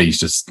my body's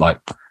just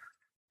like,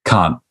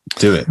 can't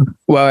do it.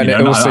 Well, and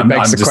it also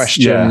begs the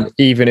question,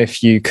 even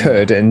if you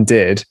could and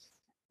did,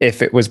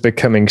 if it was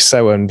becoming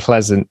so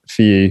unpleasant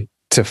for you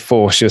to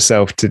force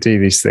yourself to do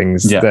these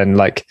things, then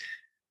like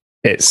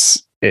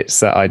it's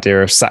that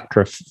idea of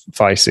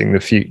sacrificing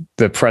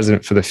the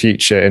present for the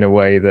future in a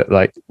way that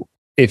like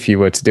if you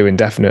were to do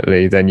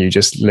indefinitely, then you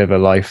just live a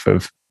life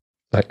of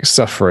like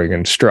suffering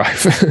and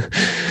strife.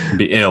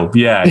 Be ill.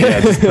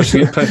 Just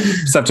pushing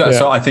it.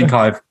 So I think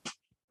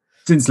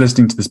since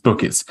listening to this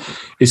book, it's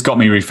got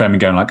me reframing,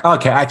 going like,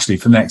 okay, actually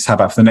for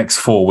the next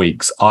 4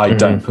 weeks, I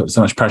don't put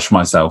so much pressure on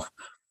myself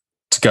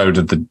to go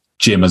to the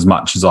gym as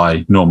much as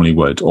I normally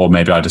would, or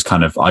maybe I just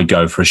I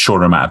go for a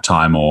shorter amount of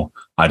time, or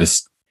I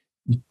just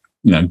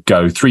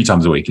go 3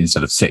 times a week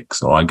instead of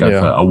 6, or I go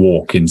for a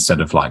walk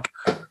instead of like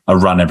a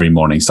run every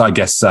morning. So I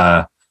guess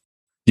in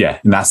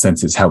that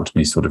sense it's helped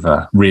me sort of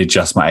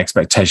readjust my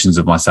expectations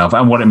of myself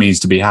and what it means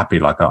to be happy.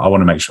 Like I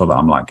want to make sure that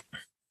I'm like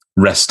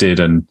rested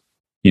and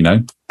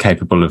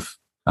capable of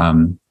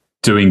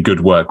doing good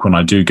work when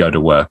I do go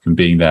to work and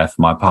being there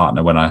for my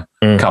partner when I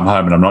come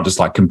home, and I'm not just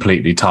like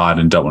completely tired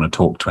and don't want to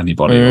talk to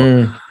anybody.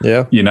 Or,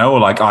 or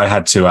like I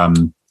had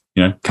to,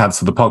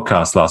 cancel the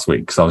podcast last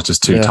week because I was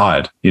just too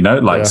tired, so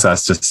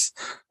that's just,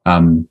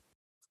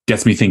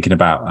 gets me thinking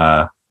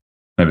about,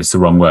 maybe it's the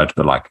wrong word,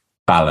 but like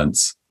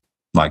balance,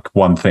 like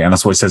one thing. And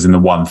that's what he says in the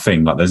one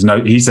thing, like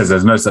he says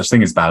there's no such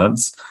thing as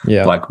balance.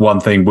 Yeah. Like one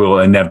thing will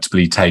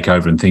inevitably take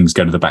over and things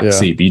go to the back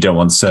seat, but you don't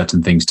want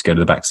certain things to go to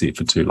the back seat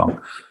for too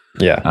long.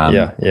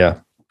 Yeah.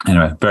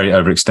 Anyway, very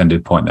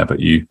overextended point there, but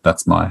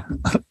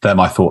they're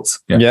my thoughts.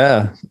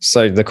 Yeah.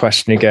 So the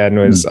question again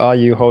was, are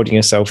you holding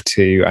yourself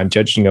to and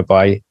judging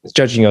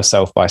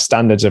yourself by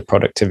standards of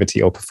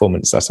productivity or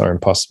performance that are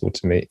impossible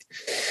to meet?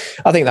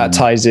 I think that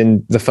ties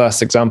in the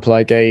first example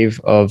I gave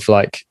of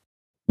like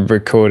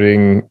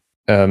recording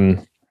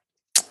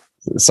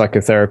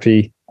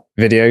psychotherapy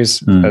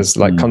videos as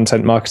like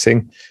content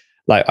marketing.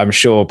 Like, I'm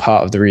sure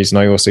part of the reason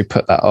I also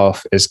put that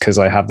off is because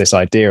I have this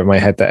idea in my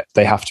head that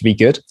they have to be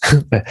good.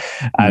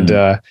 And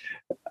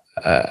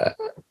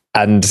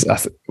I'm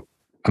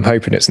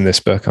hoping it's in this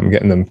book. I'm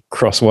getting them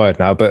cross-wired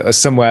now, but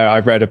somewhere I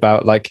read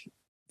about like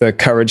the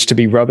courage to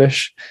be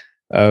rubbish.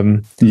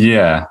 Probably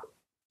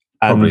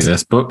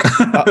this book.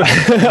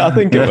 I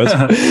think it was.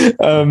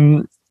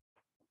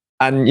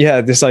 And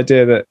this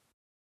idea that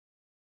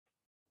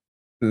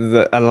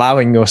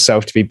allowing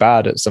yourself to be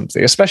bad at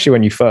something, especially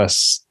when you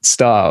first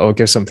start or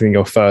give something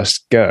your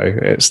first go,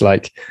 it's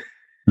like,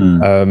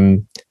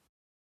 giving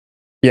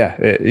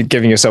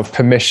yourself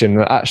permission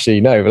that actually,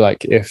 no,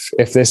 like if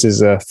this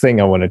is a thing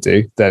I want to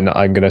do, then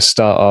I'm going to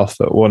start off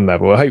at one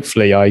level.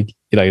 Hopefully I,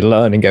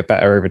 learn and get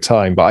better over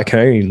time, but I can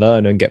only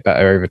learn and get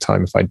better over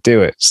time if I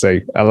do it. So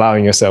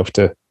allowing yourself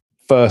to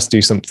first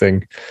do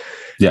something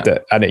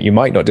you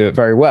might not do it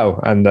very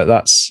well, and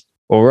that's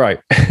all right.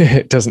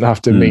 It doesn't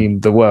have to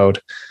mean the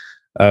world.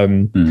 But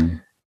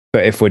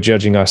if we're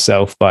judging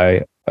ourselves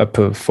by a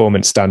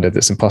performance standard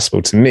that's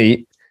impossible to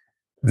meet,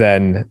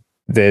 then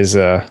there's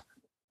a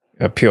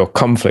pure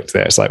conflict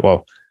there. It's like,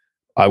 well,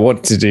 I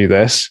want to do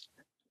this.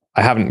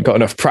 I haven't got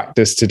enough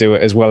practice to do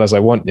it as well as I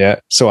want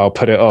yet, so I'll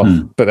put it off.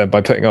 But then by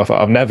putting off,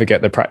 I'll never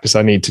get the practice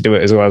I need to do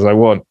it as well as I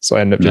want. So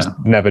I end up just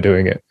never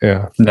doing it.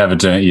 Never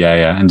doing it.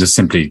 And just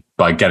simply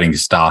by getting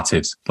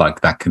started, like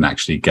that can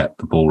actually get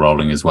the ball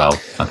rolling as well.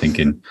 I think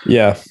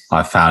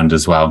I found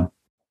as well.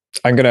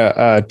 I'm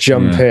gonna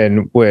jump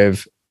in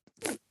with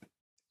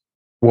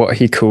what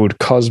he called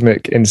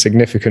cosmic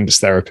insignificance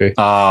therapy.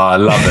 I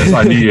love this.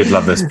 I knew you'd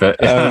love this bit.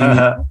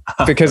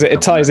 Because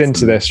it ties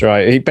into this,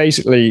 right? He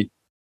basically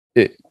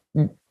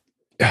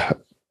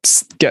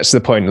gets to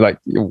the point, like,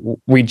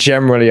 we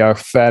generally are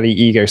fairly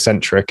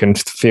egocentric and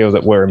feel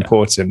that we're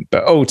important,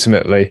 but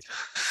ultimately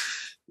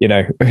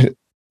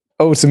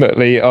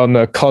on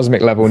a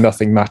cosmic level,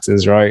 nothing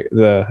matters, right?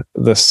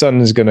 The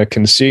sun's going to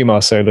consume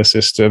our solar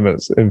system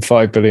in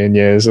 5 billion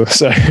years or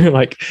so.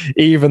 Like,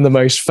 even the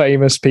most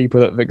famous people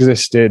that have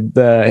existed,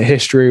 their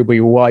history will be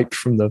wiped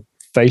from the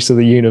face of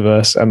the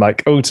universe, and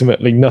like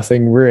ultimately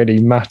nothing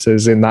really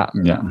matters in that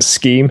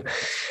scheme.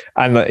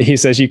 And he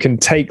says you can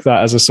take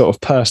that as a sort of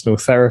personal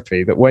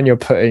therapy, that when you're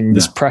putting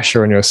this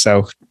pressure on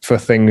yourself for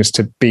things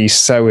to be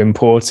so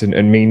important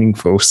and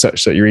meaningful,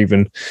 such that you're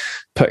even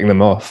putting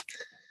them off,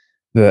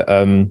 that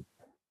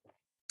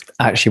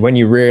actually when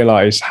you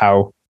realize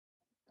how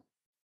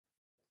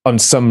on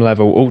some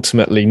level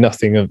ultimately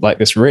nothing of like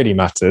this really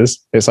matters,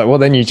 it's like, well,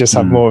 then you just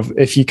have more of,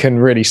 if you can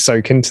really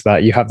soak into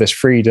that, you have this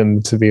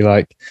freedom to be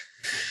like,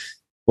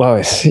 well,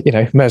 it's,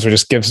 may as well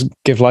just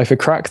give life a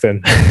crack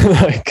then.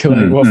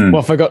 What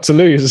have I got to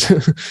lose?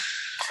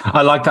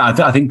 I like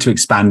that. I think to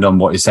expand on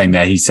what you're saying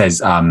there, he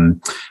says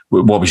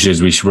what we should do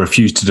is we should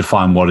refuse to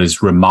define what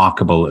is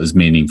remarkable as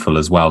meaningful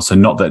as well. So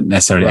not that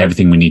necessarily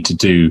everything we need to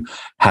do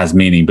has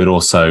meaning, but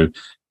also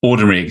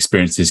ordinary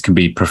experiences can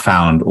be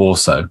profound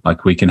also.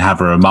 Like, we can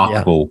have a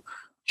remarkable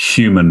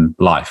human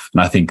life.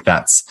 And I think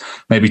that's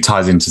maybe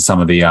ties into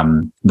some of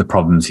the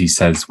problems he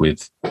says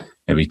with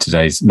maybe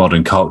today's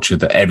modern culture,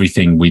 that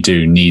everything we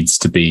do needs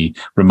to be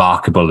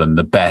remarkable and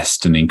the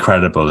best and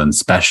incredible and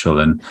special.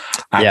 And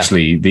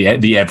actually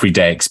the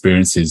everyday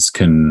experiences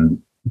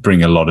can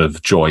bring a lot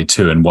of joy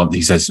too. And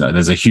he says,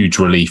 there's a huge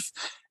relief,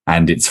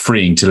 and it's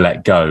freeing to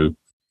let go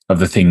of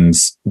the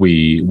things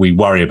we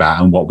worry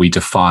about and what we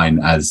define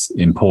as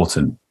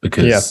important,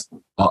 because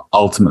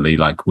ultimately,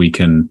 like, we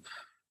don't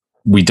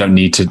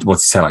need to,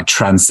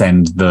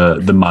 transcend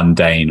the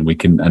mundane. We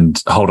can,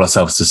 and hold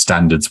ourselves to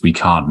standards we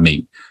can't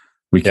meet.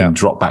 We can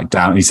drop back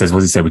down. He says,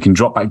 we can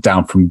drop back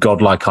down from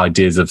godlike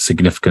ideas of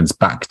significance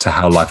back to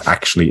how life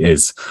actually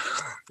is.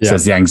 He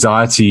says the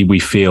anxiety we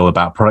feel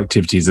about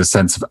productivity is a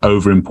sense of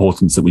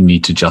overimportance that we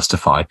need to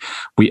justify.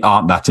 We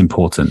aren't that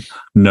important.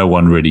 No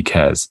one really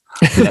cares.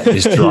 Let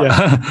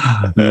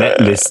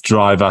this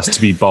drive us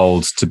to be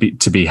bold,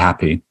 to be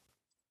happy.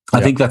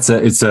 I think that's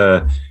it's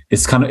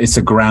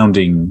a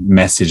grounding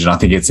message, and I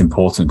think it's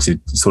important because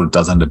it sort of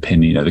does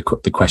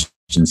underpin, the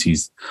questions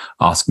he's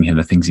asking him,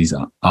 the things he's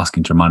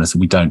asking to remind us that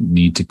we don't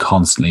need to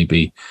constantly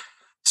be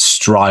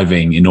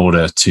striving in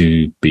order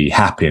to be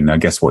happy. And I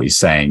guess what he's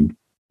saying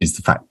is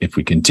the fact if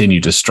we continue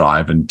to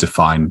strive and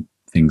define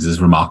things as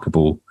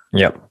remarkable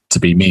to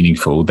be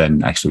meaningful,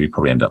 then actually we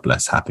probably end up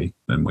less happy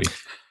than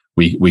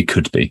we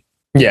could be.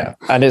 Yeah.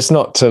 And it's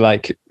not to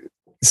like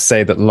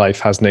say that life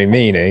has no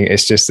meaning.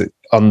 It's just that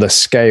on the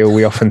scale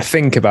we often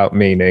think about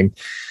meaning,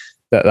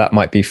 that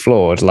might be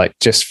flawed. Like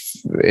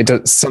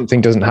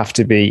something doesn't have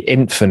to be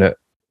infinite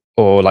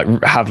or like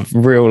have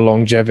real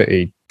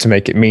longevity to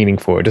make it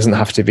meaningful. It doesn't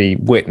have to be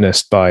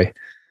witnessed by,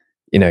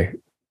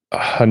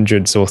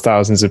 hundreds or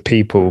thousands of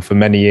people for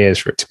many years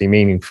for it to be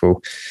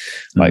meaningful.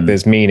 Like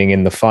there's meaning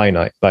in the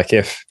finite. Like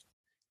if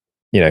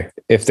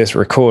this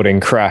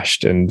recording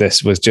crashed and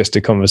this was just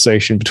a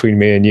conversation between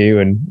me and you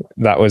and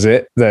that was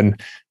it, then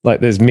like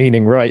there's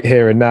meaning right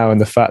here and now in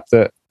the fact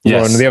that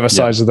we're on the other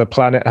sides of the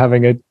planet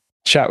having a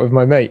chat with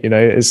my mate.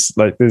 It's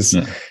like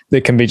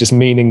there can be just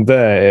meaning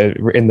there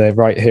in there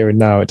right here and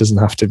now. It doesn't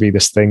have to be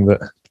this thing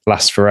that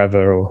lasts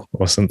forever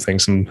or something,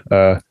 some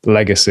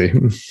legacy.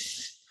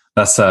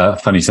 That's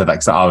funny you said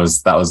that,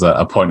 because that was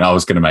a point I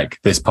was going to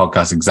make. This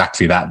podcast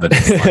exactly that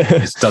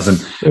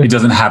it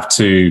doesn't have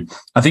to.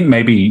 I think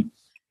maybe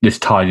this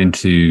tied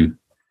into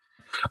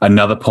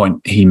another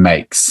point he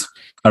makes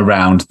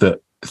around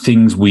that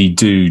things we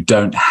do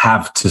don't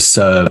have to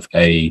serve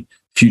a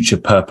future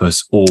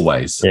purpose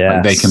always.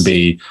 Like they can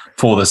be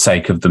for the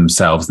sake of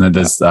themselves. And then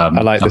there's I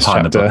like this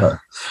chapter.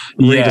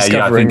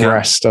 Rediscovering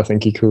rest, I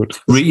think he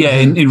called.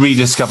 In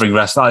rediscovering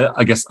rest,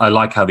 I guess I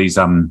like how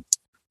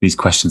these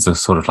questions are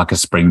sort of like a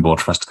springboard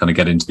for us to kind of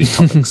get into these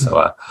topics.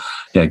 So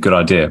good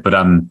idea. But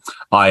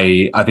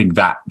I think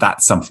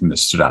that's something that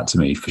stood out to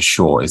me for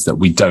sure, is that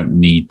we don't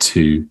need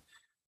to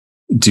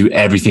do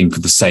everything for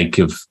the sake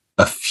of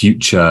a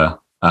future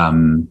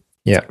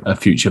a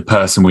future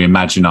person we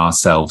imagine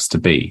ourselves to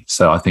be.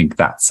 So I think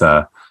that's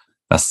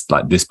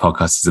like this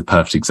podcast is a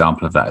perfect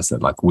example of that, is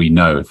that like we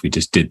know if we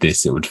just did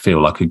this, it would feel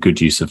like a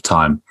good use of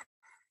time,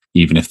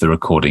 even if the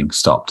recording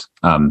stopped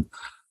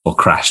or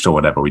crashed or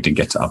whatever, we didn't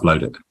get to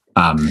upload it.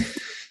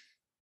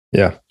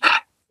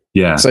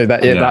 So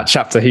that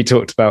chapter he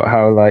talked about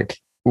how like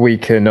we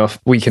can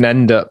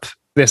end up,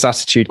 this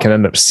attitude can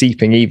end up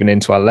seeping even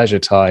into our leisure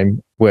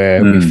time,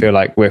 where we feel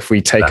like if we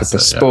take up a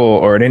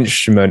sport or an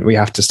instrument, we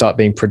have to start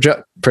being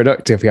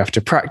productive. We have to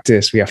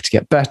practice. We have to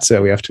get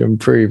better. We have to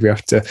improve. We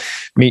have to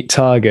meet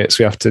targets.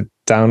 We have to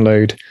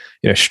download,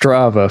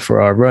 Strava for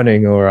our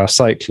running or our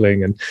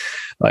cycling, and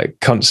like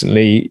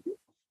constantly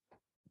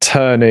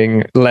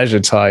turning leisure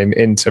time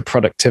into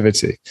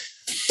productivity.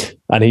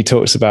 And he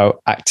talks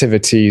about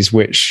activities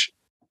which,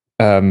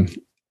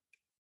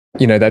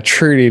 they're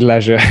truly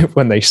leisure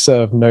when they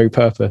serve no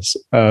purpose.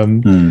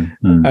 And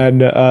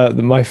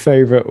my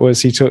favorite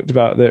was he talked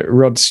about that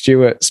Rod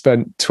Stewart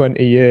spent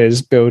 20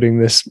 years building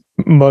this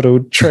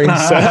modelled train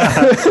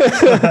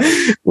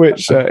set,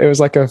 which it was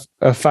like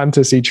a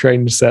fantasy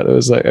train set that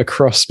was like a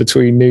cross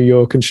between New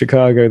York and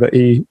Chicago that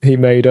he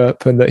made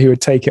up, and that he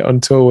would take it on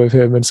tour with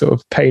him and sort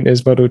of paint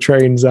his model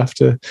trains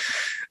after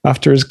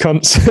his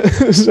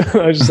concerts.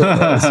 I just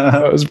thought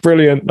that was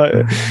brilliant.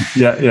 Like,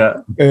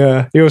 yeah.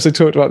 He also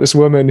talked about this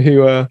woman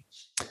who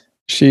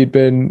she'd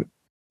been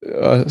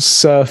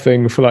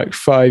surfing for like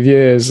 5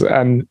 years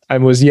and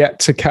was yet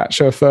to catch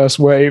her first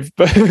wave,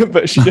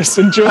 but she just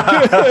enjoyed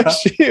it.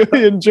 She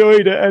really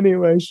enjoyed it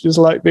anyway. She just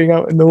liked being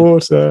out in the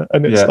water,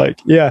 and it's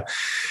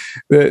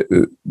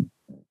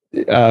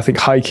I think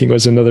hiking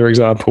was another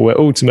example where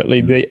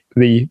ultimately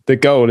the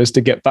goal is to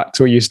get back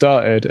to where you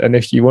started, and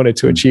if you wanted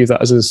to achieve that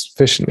as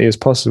efficiently as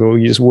possible,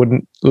 you just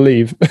wouldn't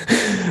leave.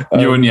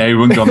 You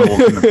wouldn't go on the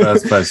walk in the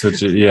first place,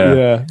 would you?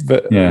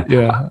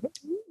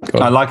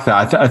 I like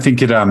that. I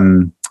think it.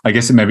 I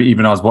guess it maybe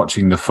even I was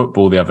watching the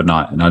football the other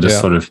night, and I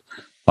just sort of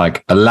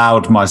like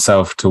allowed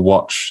myself to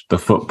watch the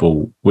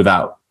football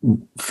without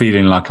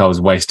feeling like I was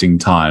wasting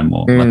time,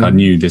 or like I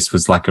knew this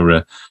was like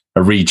a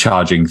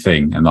recharging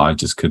thing, and I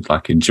just could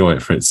like enjoy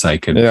it for its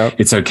sake. And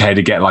it's okay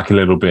to get like a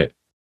little bit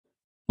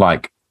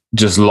like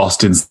just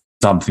lost in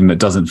something that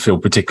doesn't feel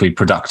particularly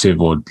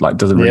productive or like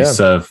doesn't really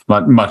serve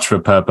much of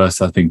a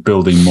purpose. I think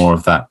building more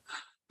of that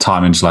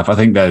time into life, I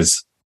think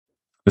there's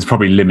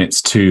probably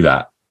limits to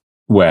that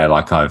where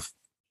like I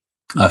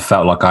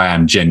felt like I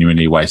am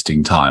genuinely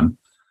wasting time.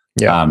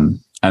 And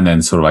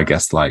then sort of, I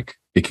guess like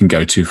it can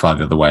go too far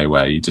the other way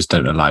where you just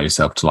don't allow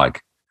yourself to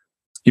like,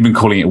 even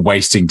calling it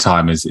wasting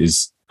time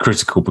is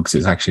critical, because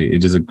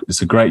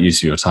it's a great use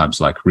of your time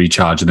to like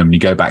recharge. And then when you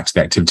go back to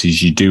the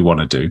activities you do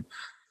want to do,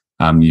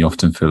 you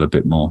often feel a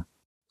bit more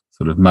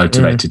sort of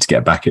motivated to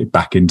get back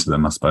into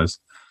them, I suppose.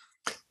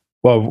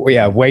 Well,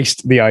 yeah,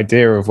 the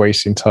idea of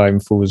wasting time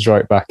falls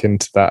right back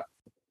into that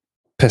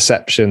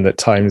perception that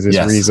time is this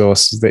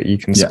resource that you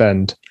can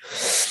spend.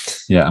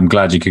 Yeah, I'm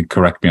glad you could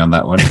correct me on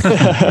that one.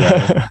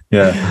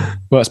 Yeah.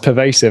 Well, it's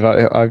pervasive.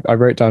 I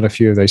wrote down a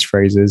few of those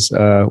phrases.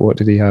 What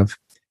did he have?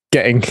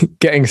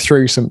 Getting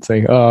through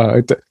something. Oh,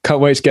 I can't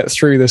wait to get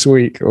through this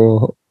week,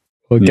 or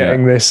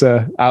getting this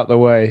out the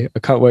way. I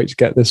can't wait to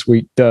get this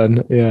week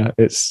done. Yeah,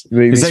 it's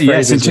these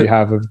phrases you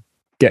have of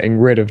getting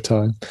rid of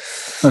time.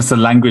 That's the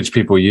language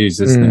people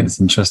use, isn't it?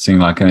 It's interesting.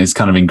 Like, and it's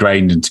kind of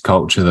ingrained into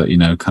culture that, you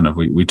know, kind of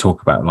we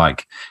talk about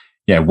like,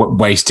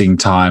 wasting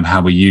time,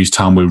 how we use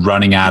time. We're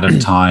running out of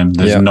time.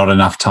 There's not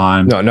enough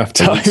time. Not enough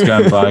time. It's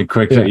going by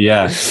quickly.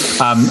 I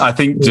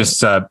think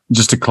just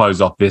to close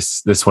off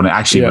this one, it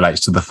actually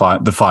relates to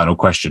the final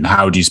question.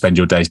 How would you spend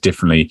your days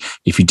differently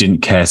if you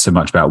didn't care so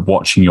much about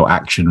watching your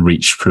action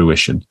reach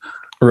fruition?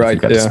 Right.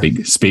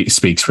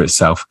 Speaks for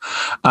itself.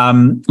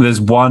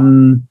 There's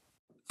one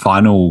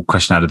final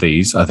question out of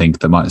these, I think,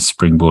 that might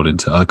springboard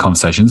into other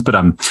conversations. But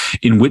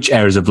in which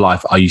areas of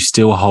life are you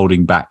still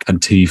holding back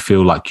until you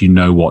feel like you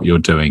know what you're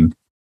doing?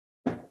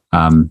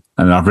 And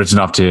I've written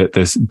up to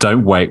this: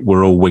 don't wait,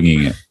 we're all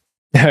winging it.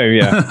 Oh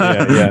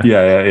yeah.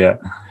 yeah.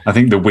 I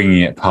think the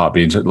winging it part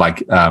being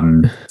like,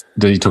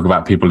 did you talk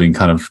about people in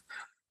kind of?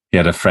 He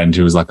had a friend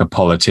who was like a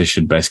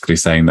politician, basically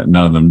saying that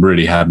none of them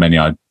really had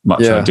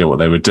much idea what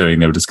they were doing.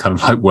 They were just kind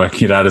of like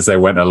working it out as they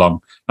went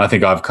along. I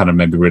think I've kind of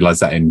maybe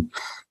realized that in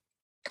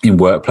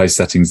workplace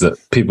settings, that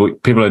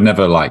people are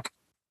never like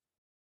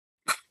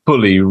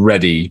fully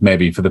ready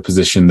maybe for the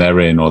position they're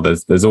in, or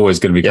there's always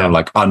going to be kind of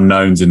like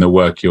unknowns in the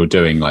work you're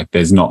doing. Like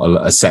there's not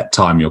a set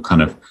time you're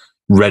kind of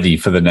ready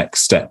for the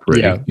next step,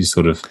 really. You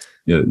sort of,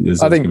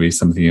 there's going to be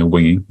something you're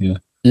winging.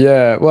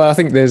 Well, I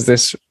think there's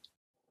this,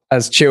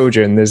 as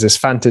children, there's this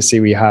fantasy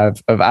we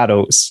have of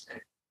adults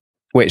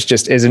which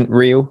just isn't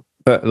real,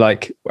 but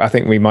like I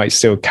think we might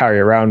still carry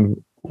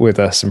around with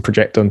us and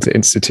project onto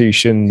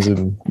institutions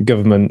and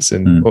governments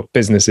and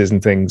businesses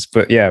and things.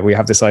 But we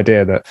have this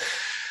idea that,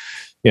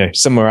 you know,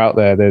 somewhere out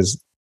there, there's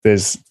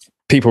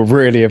people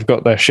really have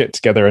got their shit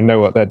together and know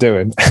what they're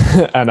doing.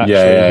 And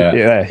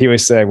actually, he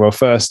was saying, well,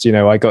 first, you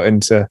know, I got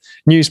into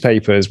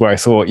newspapers where I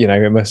thought, you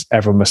know,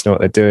 everyone must know what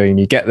they're doing. And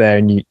you get there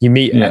and you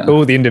meet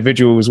all the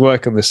individuals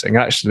work on this thing.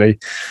 Actually,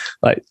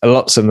 like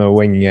lots of them are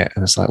winging it.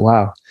 And it's like,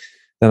 wow.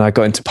 Then I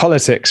got into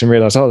politics and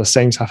realized, the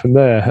same's happened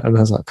there. And I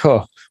was like,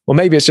 well,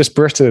 maybe it's just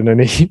Britain,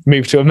 and he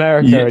moved to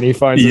America and he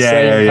finds the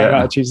same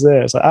attitudes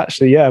there. It's like,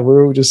 actually,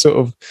 we're all just sort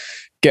of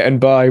getting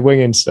by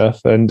winging stuff.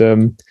 And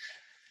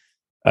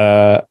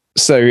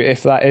so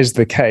if that is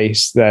the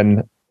case,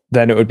 then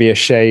it would be a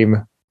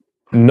shame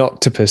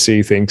not to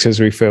pursue things because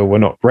we feel we're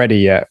not ready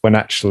yet, when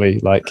actually,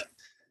 like,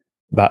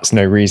 that's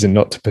no reason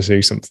not to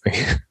pursue something.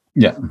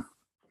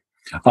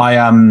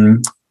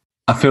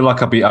 I feel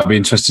like I'd be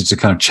interested to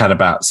kind of chat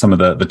about some of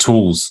the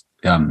tools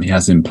he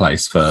has in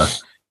place for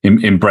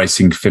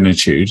embracing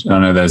finitude. I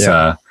know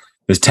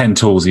there's 10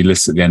 tools he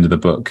lists at the end of the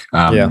book.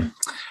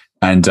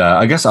 And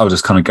I guess I'll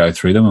just kind of go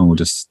through them and we'll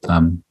just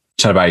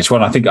chat about each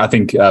one. I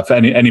think for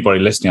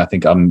anybody listening, I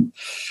think I'm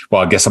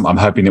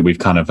hoping that we've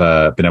kind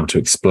of been able to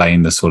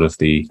explain the sort of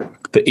the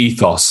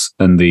ethos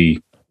and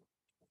the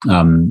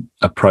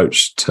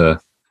approach to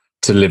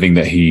living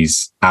that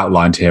he's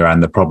outlined here,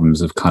 and the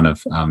problems of kind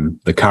of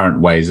the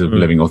current ways of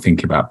living or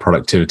thinking about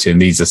productivity. And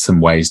these are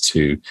some ways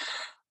to,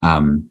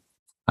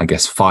 I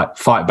guess,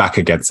 fight back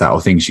against that,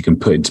 or things you can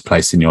put into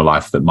place in your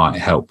life that might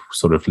help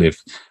sort of live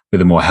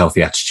with a more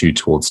healthy attitude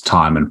towards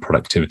time and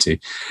productivity.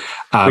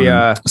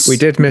 We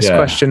did miss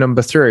question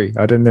number 3.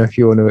 I don't know if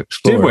you want to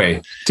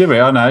explore. Did we?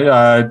 I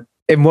know.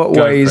 In what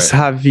ways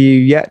have you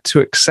yet to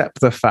accept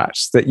the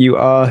fact that you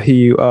are who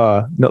you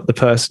are, not the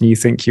person you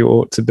think you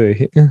ought to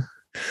be?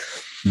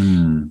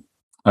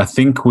 I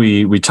think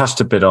we touched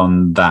a bit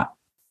on that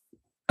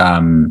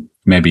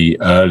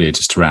maybe earlier,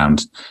 just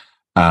around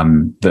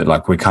that,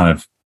 like we're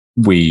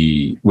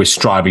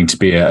striving to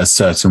be a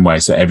certain way,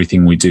 so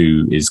everything we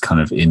do is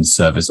kind of in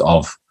service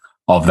of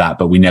that,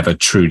 but we never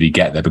truly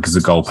get there because the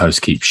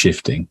goalposts keep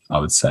shifting, I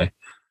would say.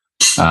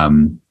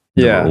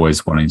 We're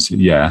always wanting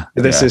to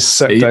this is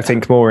sucked, I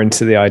think, more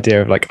into the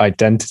idea of like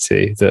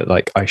identity, that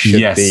like I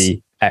should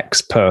be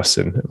X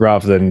person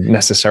rather than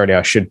necessarily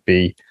I should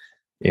be,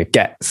 you know,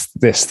 get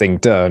this thing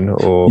done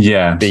or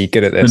be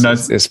good at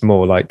this. It's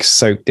more like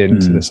soaked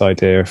into this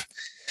idea of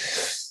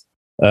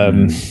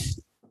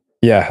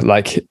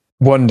like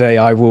one day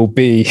I will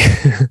be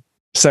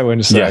so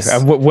and so,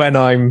 and when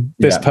I'm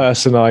this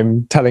person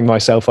I'm telling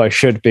myself I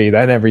should be,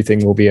 then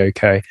everything will be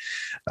okay.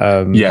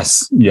 I've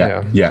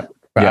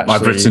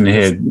written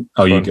here.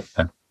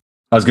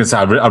 I was going to say,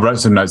 I wrote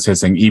some notes here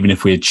saying even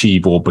if we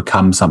achieve or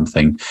become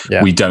something,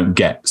 we don't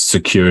get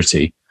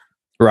security.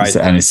 Right.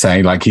 And it's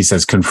saying, like he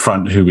says,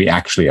 confront who we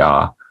actually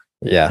are.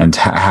 Yeah. And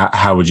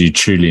how would you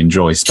truly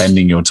enjoy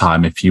spending your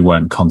time if you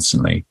weren't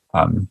constantly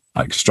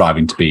like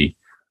striving to be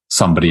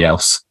somebody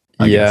else?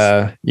 I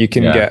guess. You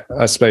can get,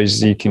 I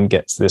suppose you can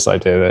get to this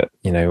idea that,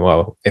 you know,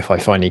 well, if I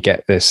finally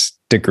get this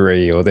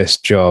degree or this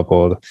job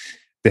or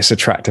this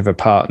attractive a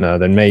partner,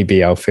 then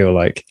maybe I'll feel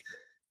like,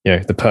 you know,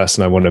 the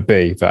person I want to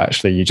be. But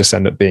actually you just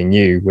end up being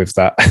you with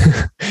that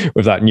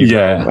with that new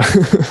role.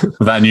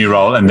 With that new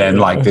role. And then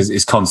like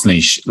it's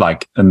constantly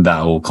and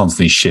that will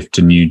constantly shift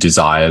to new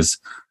desires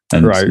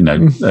and you know,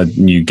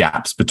 new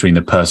gaps between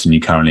the person you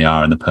currently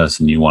are and the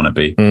person you want to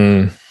be.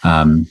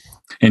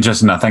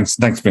 Interesting. Now, thanks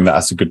for being that.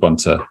 That's a good one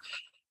to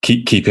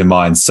keep in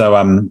mind.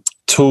 So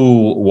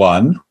tool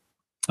 1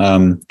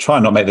 Try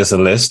and not make this a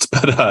list,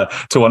 but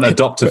to want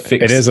adopt a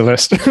fixed. It is a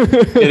list.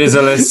 It is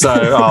a list, so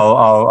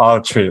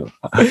I'll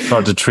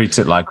try to treat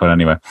it like one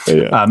anyway.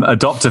 Yeah.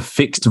 Adopt a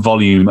fixed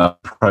volume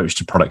approach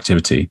to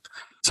productivity.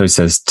 So it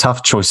says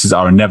tough choices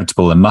are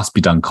inevitable and must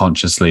be done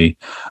consciously.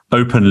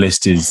 Open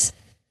list is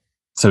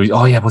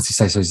what's he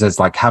say? So he says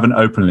like have an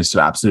open list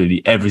of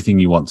absolutely everything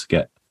you want to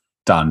get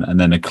done, and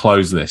then a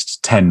closed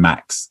list, 10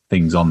 max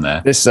things on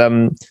there. This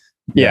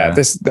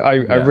I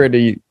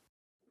really.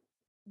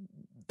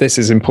 This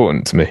is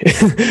important to me.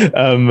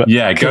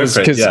 Go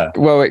for it. Yeah.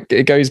 Well,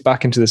 it goes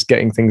back into this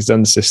getting things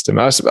done system.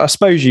 I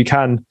suppose you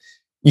can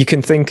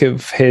think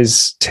of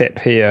his tip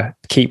here: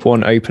 keep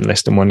one open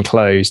list and one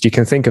closed. You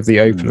can think of the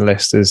open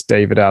list as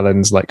David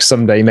Allen's like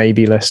someday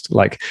maybe list.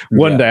 Like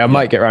one day I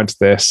might get around to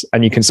this,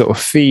 and you can sort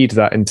of feed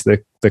that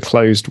into the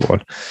closed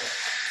one.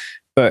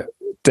 But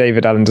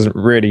David Allen doesn't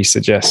really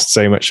suggest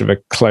so much of a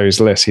closed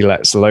list. He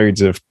lets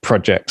loads of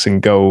projects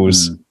and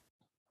goals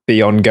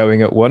be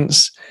ongoing at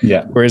once.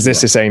 Yeah. Whereas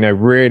this is saying, no,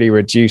 really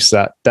reduce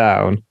that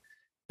down,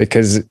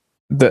 because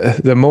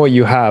the more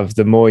you have,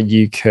 the more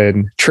you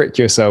can trick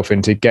yourself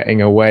into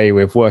getting away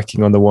with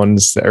working on the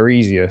ones that are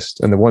easiest.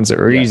 And the ones that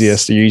are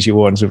easiest are usually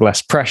ones with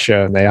less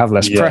pressure, and they have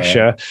less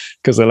pressure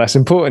because they're less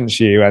important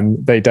to you, and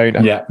they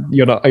don't,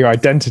 your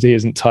identity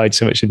isn't tied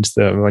so much into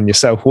them, and your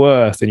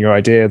self-worth and your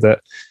idea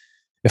that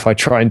if I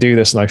try and do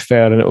this and I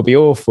fail and it'll be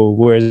awful.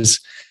 Whereas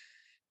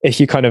if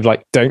you kind of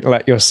like don't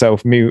let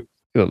yourself move,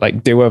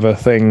 like do other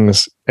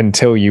things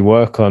until you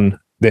work on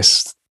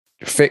this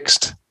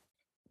fixed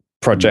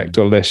project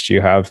or list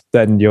you have,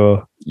 then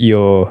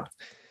you're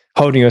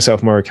holding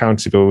yourself more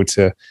accountable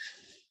to,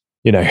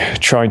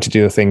 trying to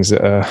do the things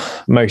that are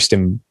most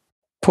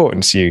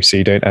important to you, so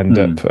you don't end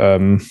up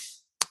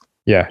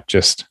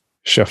just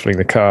shuffling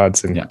the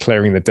cards and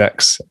clearing the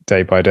decks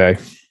day by day.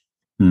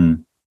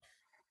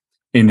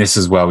 In this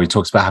as well, he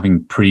talks about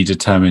having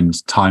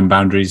predetermined time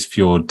boundaries for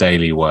your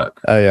daily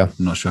work. Oh yeah.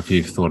 I'm not sure if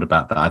you've thought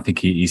about that. I think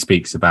he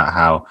speaks about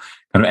how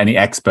kind of any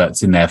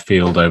experts in their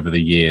field over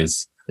the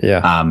years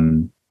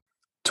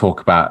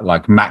talk about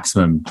like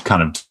maximum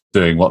kind of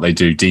doing what they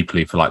do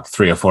deeply for like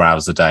 3 or 4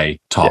 hours a day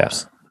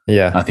tops.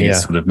 Yeah. I think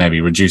it's sort of maybe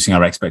reducing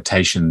our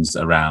expectations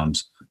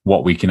around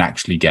what we can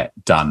actually get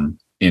done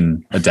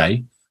in a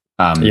day.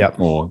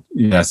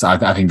 So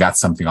I think that's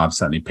something I've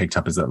certainly picked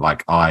up, is that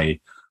like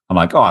I'm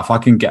like, if I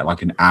can get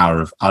like an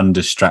hour of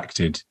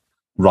undistracted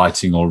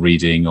writing or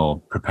reading or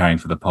preparing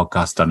for the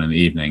podcast done in the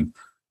evening,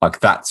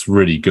 like that's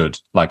really good.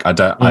 Like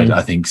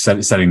I think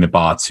setting the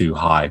bar too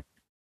high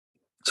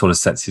sort of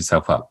sets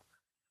yourself up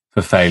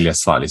for failure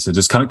slightly. So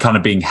just kind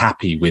of being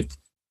happy with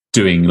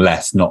doing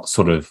less, not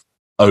sort of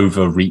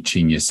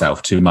overreaching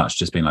yourself too much.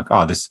 Just being like,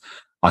 I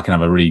can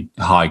have a really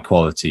high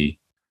quality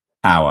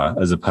hour,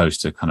 as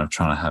opposed to kind of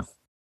trying to have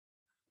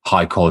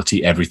high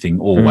quality everything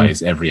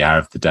always every hour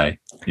of the day.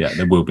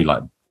 There will be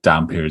like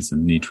down periods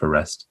and need for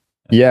rest.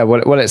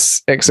 Well,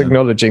 it's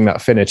acknowledging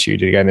that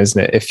finitude again,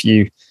 isn't it? If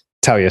you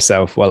tell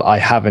yourself, well, I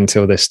have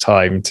until this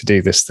time to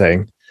do this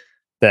thing,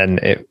 then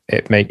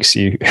it makes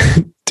you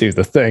do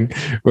the thing.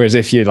 Whereas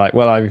if you're like,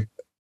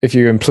 if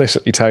you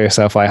implicitly tell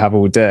yourself I have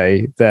all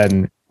day,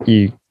 then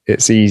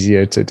it's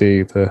easier to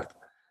do the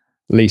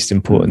least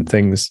important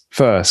things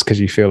first, because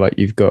you feel like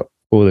you've got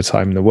all the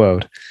time in the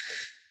world.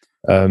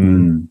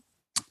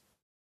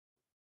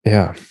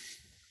 Yeah.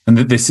 And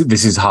this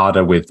is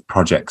harder with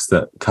projects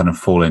that kind of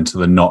fall into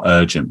the not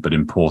urgent but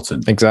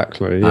important.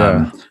 Exactly.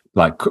 Yeah.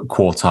 Like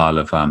quartile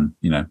of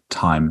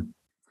time,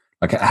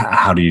 like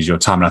how to use your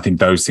time. And I think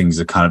those things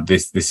are kind of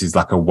this is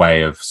like a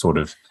way of sort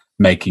of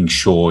making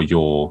sure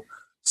you're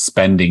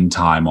spending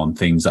time on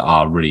things that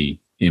are really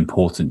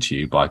important to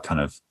you, by kind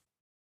of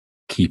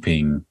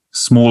keeping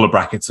smaller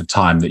brackets of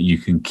time that you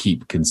can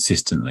keep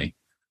consistently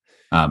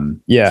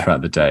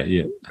throughout the day.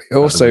 Yeah.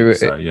 Also,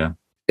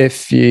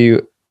 if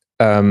you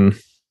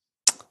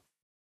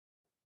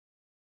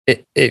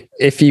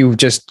if you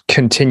just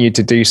continue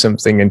to do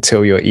something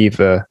until you're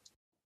either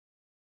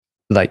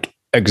like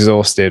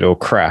exhausted or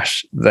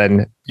crash,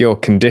 then you're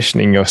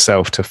conditioning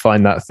yourself to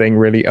find that thing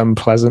really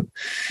unpleasant.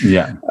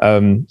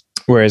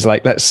 Whereas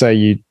like, let's say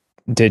you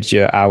did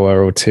your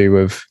hour or two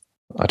of,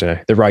 I don't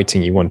know, the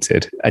writing you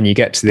wanted, and you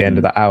get to the end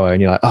of that hour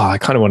and you're like, I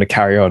kind of want to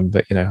carry on,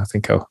 but I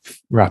think I'll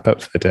wrap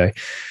up for the day.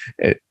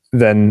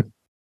 Then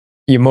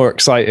you're more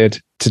excited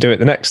to do it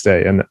the next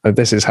day. And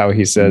this is how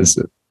he says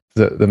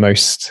that the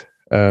most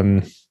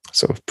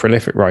sort of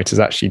prolific writers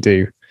actually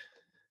do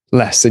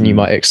less than you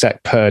might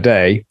expect per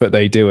day, but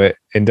they do it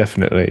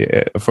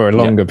indefinitely for a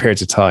longer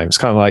period of time. It's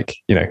kind of like,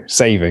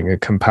 saving a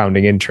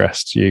compounding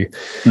interest.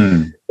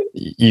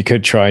 You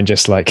could try and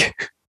just like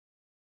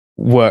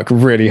work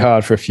really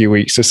hard for a few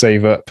weeks to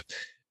save up,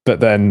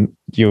 but then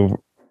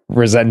you'll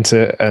resent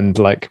it and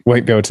like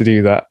won't be able to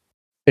do that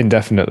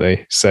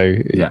indefinitely. So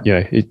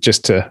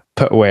just to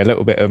put away a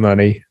little bit of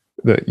money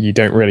that you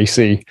don't really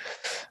see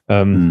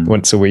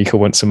once a week or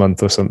once a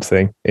month or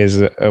something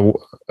is a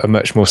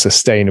much more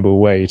sustainable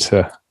way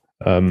to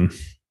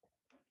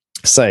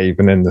save.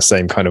 And in the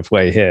same kind of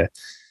way here,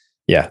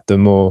 the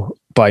more,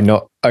 by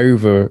not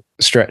over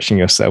stretching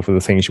yourself with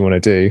the things you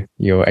want to do,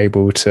 you're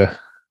able to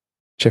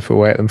chip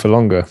away at them for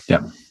longer.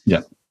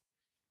 Yeah.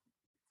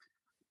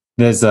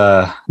 There's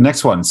a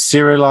next one.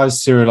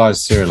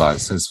 Serialize.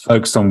 Says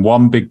focus on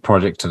one big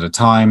project at a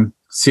time.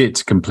 See it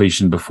to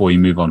completion before you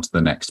move on to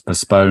the next.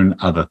 Postpone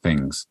other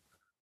things.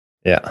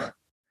 Yeah.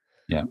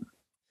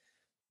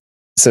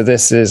 So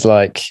this is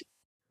like,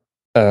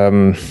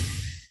 I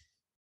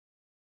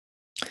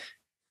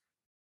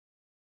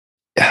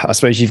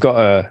suppose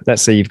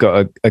let's say you've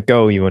got a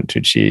goal you want to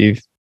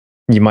achieve.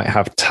 You might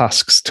have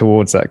tasks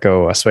towards that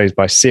goal. I suppose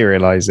by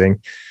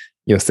serializing,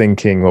 you're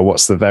thinking, well,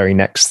 what's the very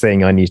next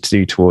thing I need to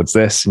do towards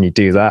this? And you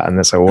do that. And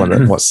that's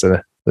what's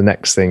the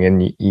next thing?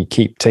 And you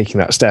keep taking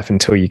that step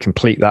until you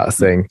complete that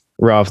thing,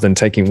 rather than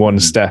taking one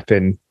step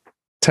in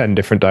 10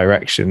 different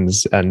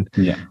directions and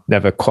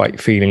never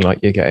quite feeling like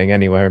you're getting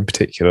anywhere in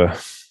particular.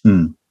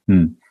 I'm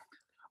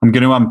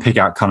going to unpick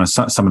out kind of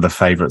some of the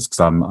favorites, because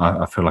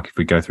I feel like if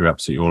we go through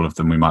absolutely all of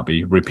them, we might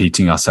be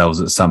repeating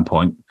ourselves at some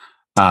point.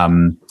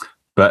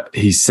 But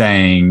he's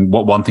saying,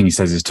 one thing he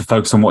says is to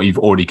focus on what you've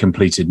already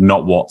completed,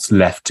 not what's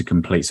left to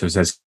complete. So he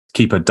says,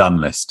 keep a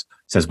done list.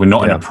 He says, we're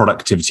not in a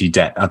productivity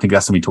debt. I think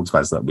that's something he talks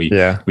about, is that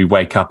we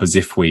wake up as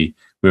if we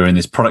were in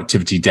this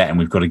productivity debt and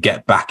we've got to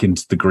get back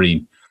into the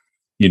green,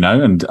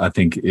 and I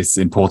think it's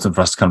important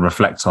for us to kind of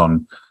reflect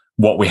on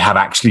what we have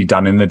actually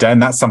done in the day.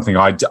 And that's something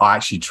I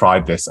actually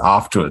tried this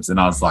afterwards. And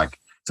I was like,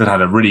 so I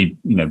had a really,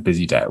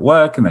 busy day at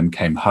work, and then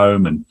came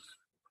home and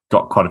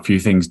got quite a few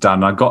things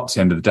done. I got to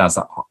the end of the day, I was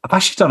like, I've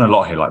actually done a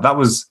lot here. Like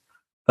that's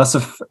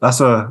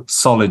a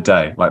solid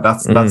day. Like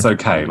that's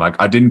okay. Like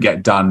I didn't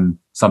get done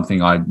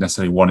something I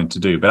necessarily wanted to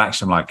do, but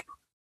actually I'm like,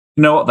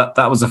 you know what,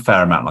 that was a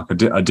fair amount. Like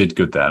I did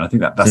good there. And I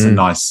think that's a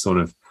nice sort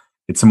of,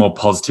 it's a more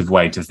positive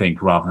way to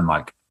think, rather than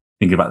like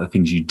thinking about the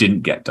things you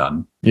didn't get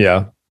done.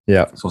 Yeah.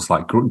 So it's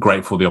like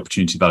grateful for the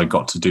opportunity that I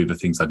got to do the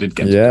things I did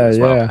get to do as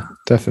well. Yeah,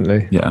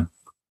 definitely. Yeah.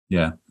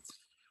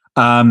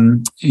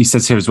 He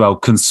says here as well,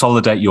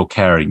 consolidate your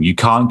caring. You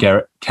can't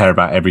care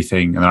about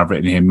everything. And I've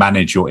written here,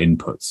 manage your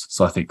inputs.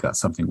 So I think that's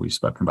something we've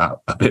spoken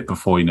about a bit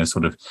before,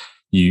 sort of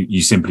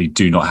you simply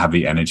do not have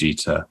the energy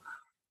to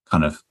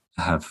kind of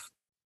have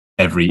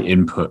every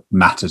input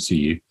matter to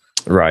you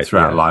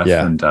throughout life.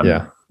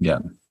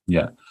 Yeah.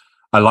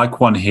 I like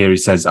one here. He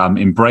says,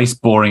 embrace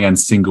boring and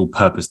single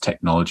purpose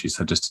technology.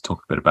 So just to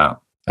talk a bit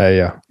about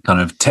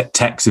kind of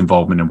tech's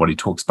involvement in what he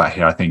talks about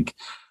here. I think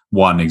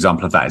one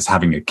example of that is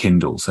having a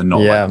Kindle. So not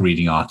like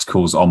reading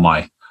articles on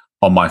my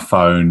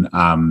phone,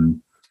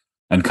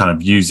 and kind of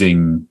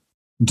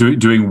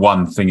doing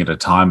one thing at a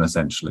time,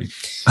 essentially.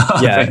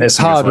 It's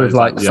hard with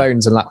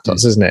phones and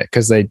laptops, isn't it?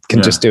 Because they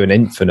can just do an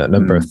infinite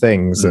number of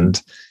things.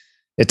 And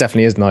it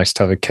definitely is nice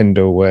to have a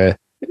Kindle where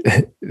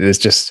there's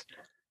just,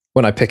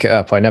 when I pick it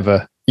up,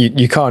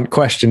 you can't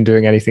question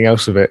doing anything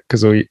else with it,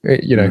 because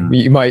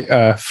you might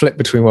flip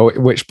between, well,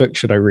 which book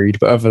should I read?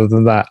 But other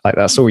than that, like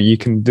that's all you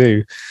can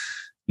do.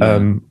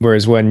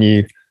 Whereas when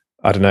you,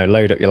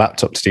 load up your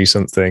laptop to do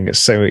something, it's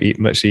so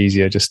much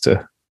easier just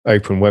to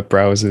open web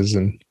browsers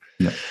and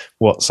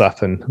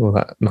WhatsApp and all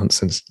that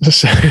nonsense.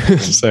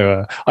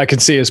 So I can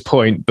see his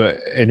point,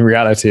 but in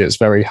reality, it's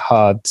very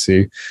hard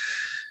to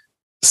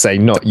say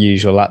not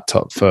use your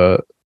laptop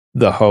for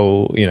the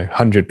whole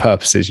 100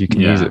 purposes you can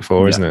use it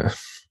for, isn't it?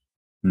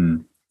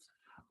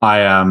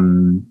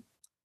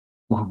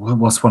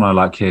 What's one I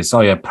like here?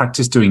 So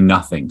practice doing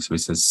nothing. So it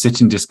says sit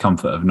in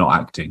discomfort of not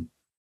acting.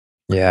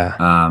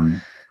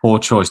 Poor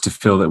choice to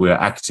feel that we are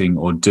acting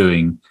or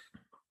doing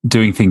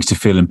things to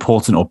feel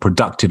important or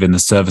productive in the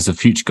service of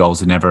future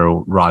goals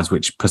inevitable rise,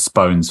 which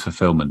postpones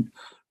fulfillment.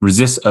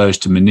 Resist urge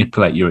to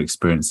manipulate your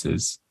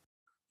experiences,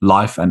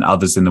 life and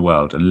others in the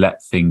world, and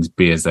let things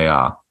be as they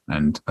are.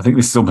 And I think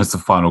this is almost the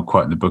final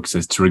quote in the book. It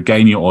says, to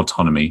regain your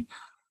autonomy,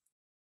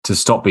 to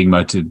stop being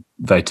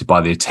motivated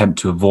by the attempt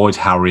to avoid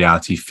how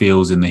reality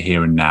feels in the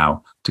here and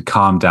now, to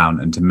calm down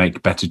and to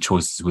make better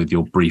choices with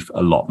your brief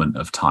allotment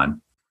of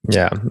time.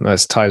 Yeah,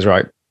 that's Ty's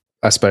right.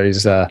 I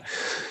suppose I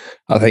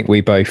think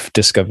we both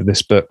discovered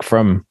this book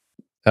from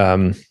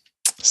Sam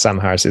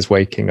Harris's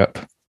Waking Up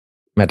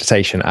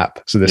meditation app.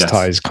 So this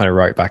ties kind of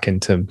right back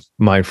into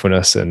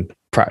mindfulness and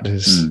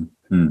practice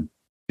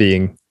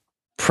being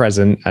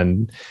present.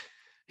 And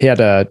he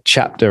had a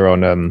chapter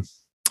on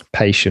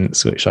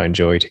patience, which I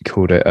enjoyed. He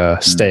called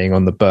it staying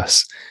on the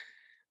bus.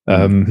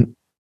 There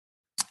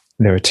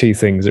are two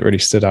things that really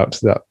stood out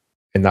to that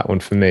in that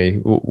one for me.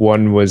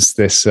 One was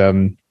this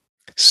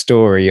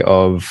story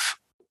of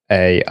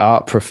a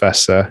art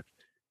professor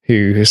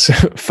whose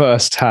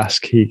first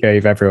task he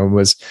gave everyone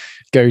was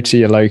go to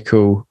your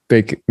local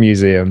big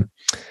museum,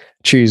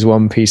 choose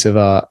one piece of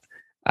art,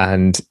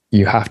 and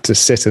you have to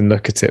sit and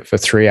look at it for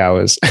 3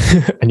 hours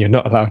and you're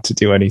not allowed to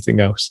do anything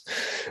else.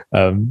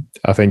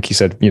 I think he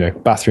said,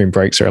 bathroom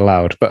breaks are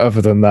allowed, but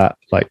other than that,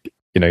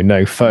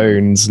 no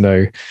phones,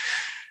 no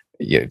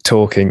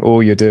talking.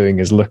 All you're doing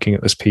is looking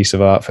at this piece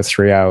of art for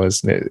 3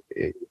 hours.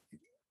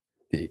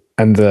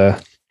 And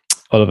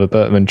Oliver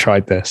Burtman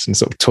tried this and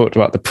sort of talked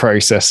about the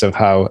process of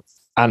how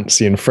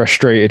antsy and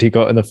frustrated he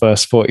got in the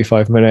first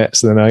 45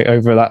 minutes. And then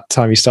over that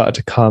time, he started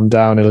to calm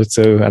down a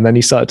little. And then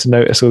he started to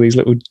notice all these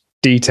little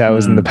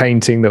details in the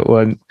painting that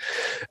weren't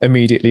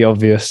immediately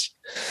obvious.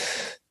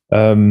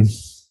 It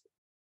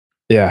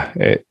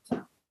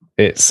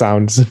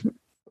sounds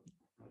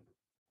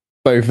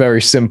both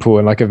very simple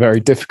and like a very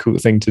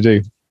difficult thing to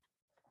do.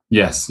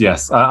 Yes.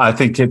 I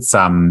think it's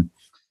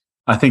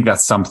I think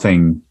that's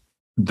something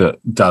that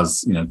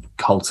does,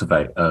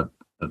 cultivate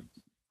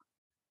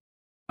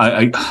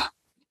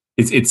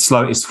it's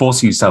slow. It's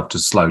forcing yourself to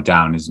slow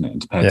down, isn't it?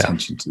 And to pay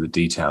attention to the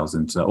details,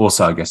 and to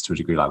also, I guess, to a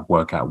degree, like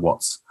work out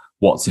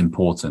what's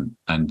important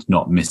and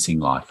not missing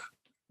life.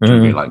 To a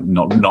degree, like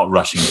not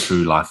rushing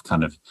through life,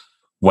 kind of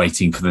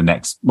waiting for the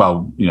next,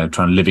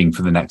 living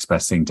for the next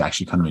best thing, to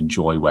actually kind of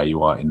enjoy where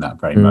you are in that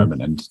very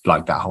moment. And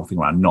like that whole thing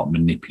around not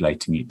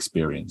manipulating the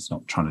experience,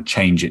 not trying to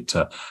change it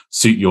to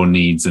suit your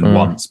needs and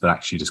wants, but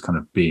actually just kind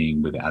of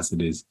being with it as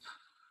it is.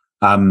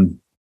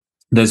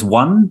 There's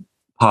one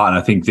part, and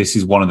I think this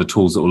is one of the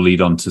tools that will lead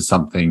on to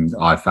something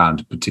I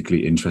found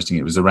particularly interesting.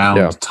 It was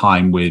around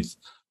time with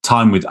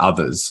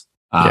others.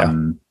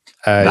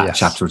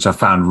 Chapter, which I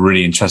found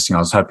really interesting. I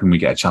was hoping we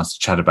get a chance to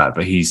chat about it,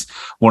 but he's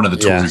one of the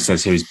tools he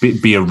says here is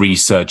be a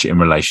researcher in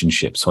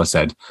relationships. So I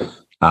said,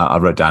 I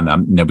wrote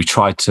down, we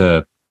try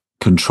to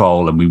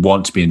control and we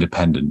want to be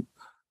independent,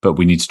 but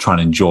we need to try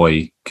and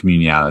enjoy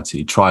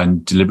communality, try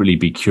and deliberately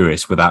be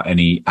curious without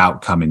any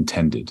outcome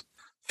intended,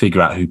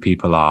 figure out who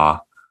people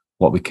are,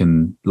 what we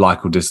can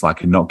like or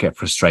dislike, and not get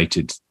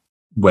frustrated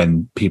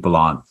when people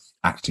aren't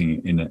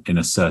acting in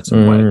a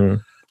certain way.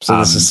 So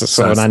this is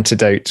sort of an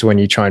antidote to when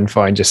you try and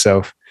find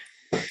yourself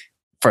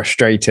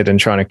frustrated and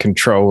trying to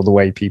control the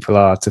way people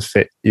are to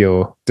fit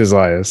your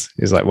desires.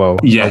 Is like, a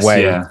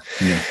way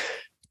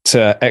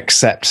to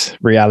accept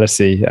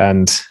reality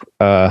and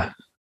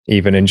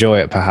even enjoy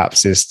it,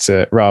 perhaps, is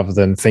to, rather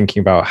than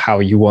thinking about how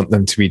you want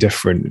them to be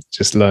different,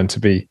 just learn to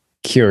be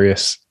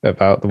curious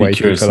about the way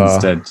people are.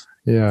 Instead.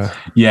 Yeah.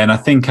 And I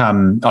think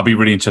I'll be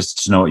really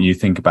interested to know what you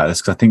think about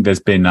this, because I think there's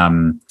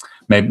been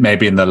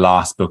maybe in the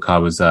last book I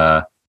was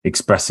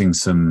expressing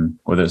some,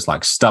 whether it's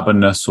like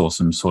stubbornness or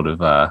some sort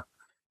of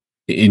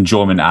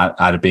enjoyment out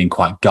of being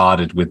quite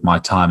guarded with my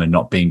time and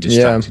not being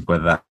distracted,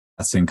 whether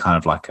that's in kind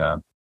of like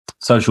a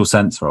social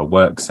sense or a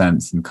work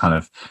sense. And kind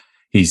of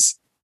he's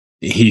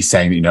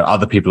saying,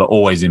 other people are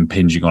always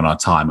impinging on our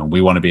time, and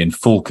we want to be in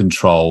full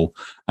control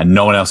and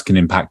no one else can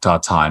impact our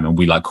time. And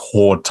we like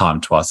hoard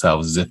time to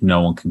ourselves as if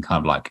no one can kind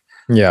of like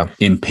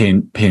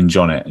impinge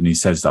on it. And he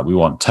says that we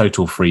want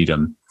total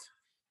freedom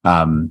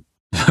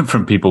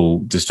from people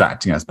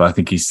distracting us. But I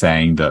think he's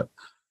saying that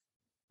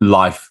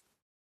life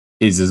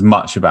is as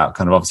much about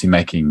kind of obviously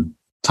making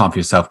time for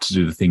yourself to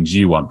do the things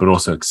you want, but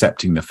also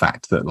accepting the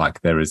fact that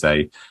like there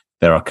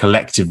are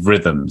collective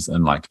rhythms,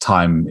 and like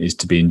time is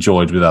to be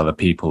enjoyed with other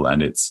people,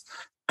 and it's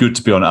good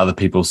to be on other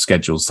people's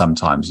schedules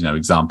sometimes.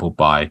 Example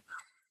by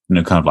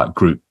kind of like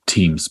group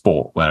team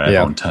sport where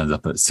everyone turns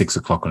up at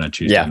 6:00 on a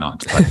Tuesday night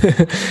to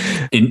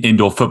play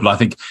indoor football. I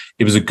think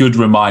it was a good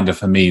reminder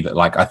for me that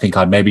like I think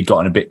I'd maybe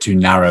gotten a bit too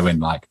narrow in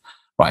like,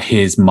 right,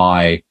 here's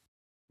my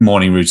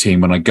morning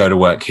routine when I go to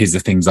work, here's the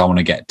things I want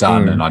to get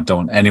done, and I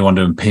don't want anyone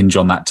to impinge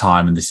on that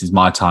time, and this is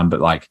my time. But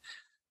like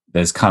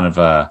there's kind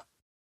of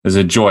there's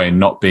a joy in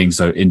not being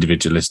so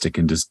individualistic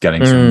and just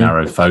getting so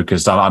narrow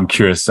focused. I'm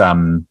curious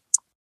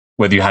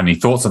whether you had any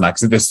thoughts on that,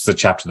 because this is a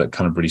chapter that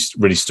kind of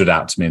really stood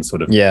out to me and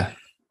sort of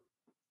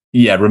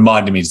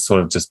reminded me to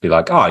sort of just be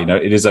like,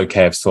 it is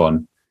okay if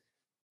someone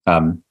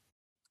kind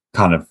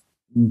of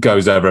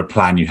goes over a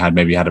plan you had.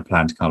 Maybe you had a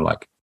plan to kind of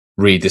like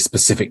read this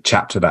specific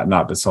chapter that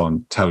night, but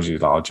someone tells you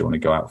like, do you want to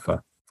go out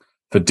for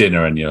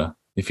dinner? And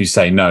if you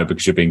say no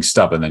because you're being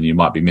stubborn, then you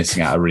might be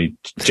missing out a really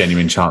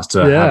genuine chance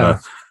to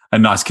have a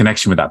nice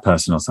connection with that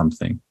person or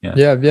something.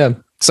 Yeah.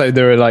 So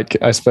there are like,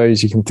 I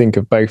suppose you can think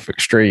of both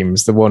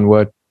extremes. The one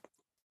word,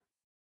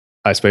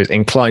 I suppose,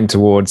 inclined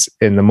towards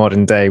in the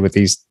modern day with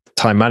these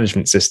time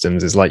management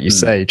systems is, like you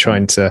say,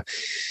 trying to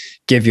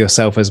give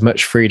yourself as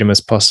much freedom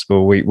as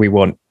possible. We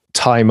want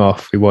time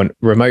off. We want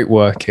remote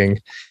working.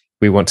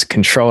 We want to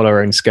control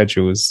our own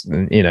schedules.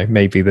 And,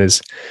 maybe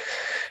there's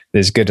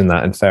good in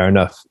that, and fair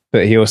enough.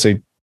 But he also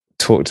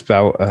talked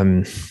about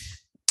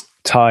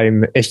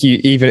time. If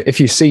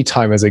you see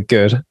time as a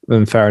good,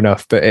 then fair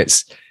enough. But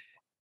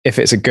if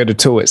it's a good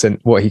at all, it's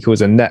what he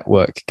calls a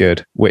network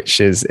good,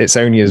 which is it's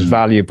only as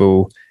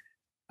valuable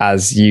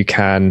as you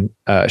can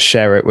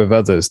share it with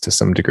others to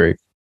some degree.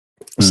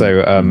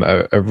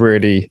 So a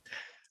really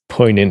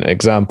poignant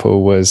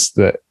example was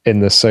that in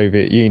the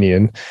Soviet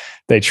Union,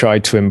 they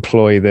tried to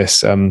employ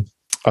this a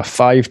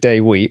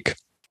 5-day week.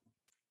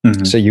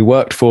 So you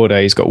worked 4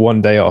 days, got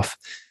 1 day off,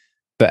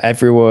 but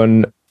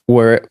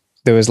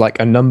there was like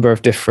a number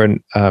of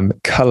different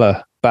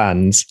color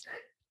bands,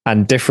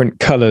 and different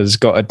colors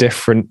got a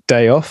different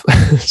day off.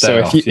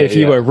 So if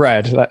you were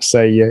red, let's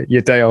say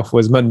your day off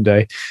was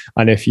Monday,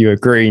 and if you were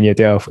green, your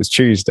day off was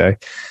Tuesday.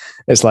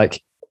 It's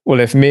like, well,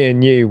 if me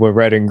and you were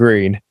red and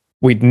green,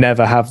 we'd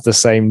never have the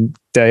same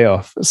day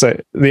off. So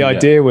the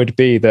idea would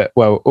be that,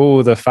 well,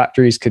 all the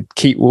factories could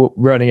keep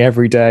running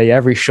every day.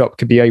 Every shop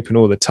could be open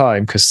all the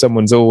time because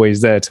someone's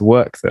always there to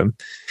work them.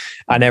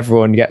 And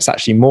everyone gets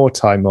actually more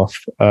time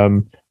off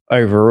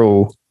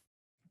overall.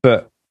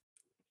 But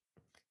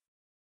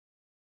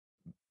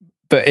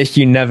if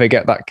you never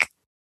get that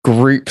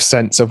group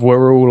sense of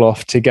we're all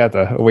off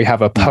together, or we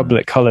have a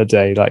public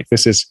holiday, like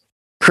this is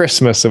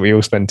Christmas that we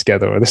all spend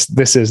together, or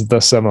this is the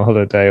summer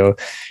holiday, or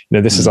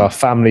this is our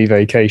family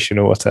vacation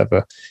or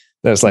whatever.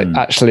 That's like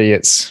actually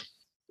it's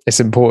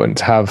important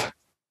to have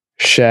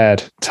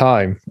shared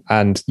time,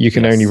 and you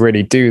can only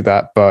really do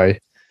that by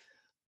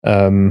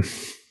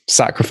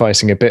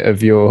sacrificing a bit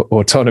of your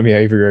autonomy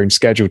over your own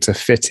schedule to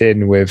fit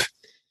in with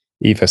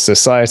either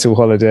societal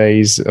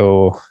holidays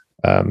or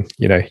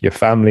your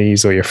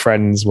families or your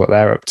friends, what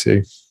they're up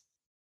to.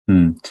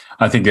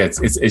 I think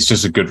it's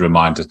just a good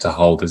reminder to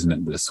hold, isn't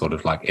it? This sort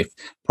of like, if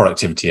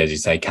productivity, as you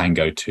say, can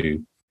go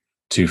too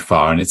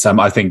far, and it's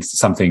I think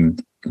something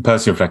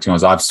personally reflecting on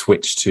is I've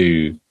switched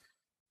to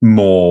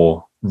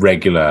more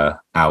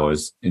regular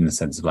hours, in the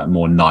sense of like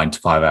more 9 to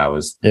 5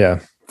 hours. Yeah,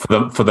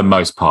 for the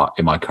most part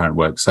in my current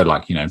work. So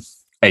like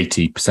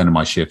 80% of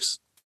my shifts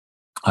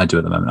I do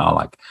at the moment are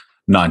like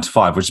 9 to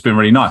 5, which has been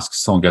really nice, because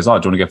someone goes, "Oh,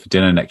 do you want to go for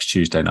dinner next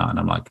Tuesday night?" And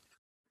I'm like,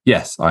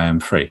 "Yes, I am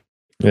free."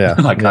 Yeah.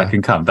 I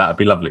can come. That'd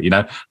be lovely,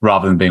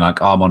 rather than being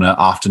like, "Oh, I'm on an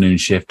afternoon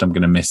shift, I'm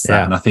going to miss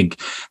that." And I think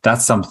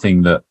that's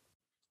something that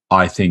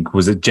I think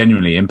was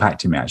genuinely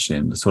impacting me, actually,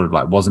 and sort of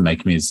like wasn't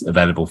making me as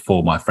available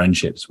for my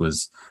friendships,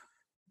 was,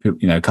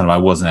 kind of, I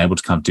wasn't able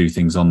to kind of do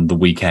things on the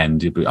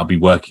weekend. I'd be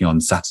working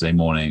on Saturday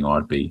morning, or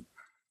I'd be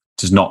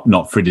just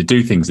not free to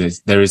do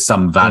things. There is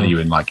some value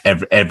in like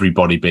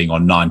everybody being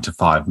on 9 to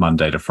 5,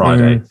 Monday to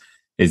Friday,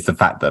 is the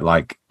fact that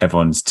like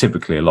everyone's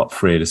typically a lot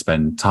freer to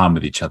spend time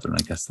with each other. And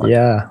I guess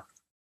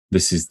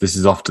this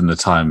is often the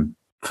time,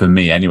 for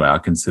me anyway, I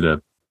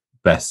consider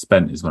best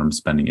spent, is when I'm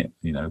spending it,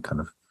 kind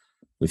of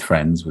with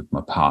friends, with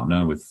my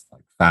partner, with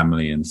like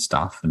family and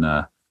stuff. And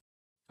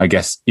I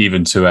guess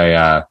even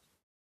to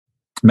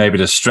maybe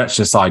to stretch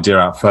this idea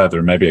out further,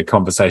 and maybe a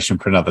conversation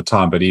for another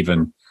time, but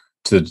even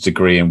to the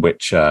degree in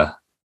which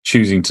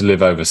choosing to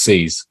live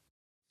overseas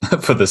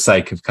for the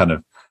sake of kind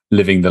of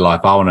living the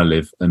life I want to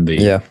live, and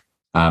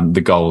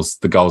the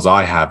goals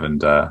I have,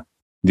 and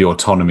the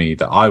autonomy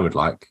that I would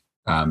like,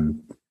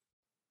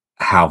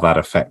 how that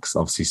affects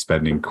obviously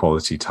spending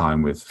quality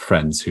time with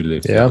friends who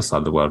live the other side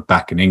of the world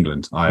back in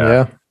England.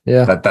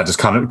 That just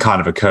kind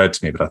of occurred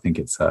to me, but I think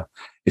it's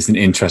an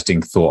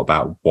interesting thought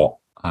about what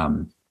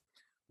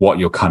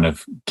you're kind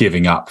of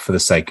giving up for the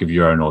sake of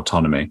your own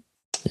autonomy.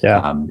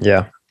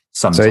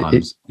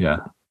 Sometimes.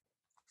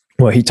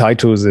 Well, he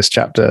titles this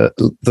chapter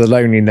 "The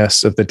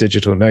Loneliness of the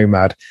Digital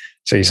Nomad."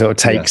 So he sort of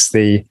takes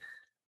the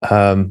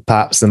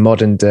perhaps the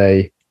modern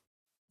day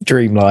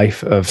dream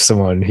life of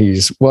someone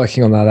who's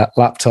working on that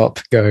laptop,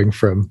 going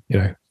from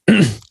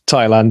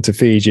Thailand to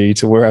Fiji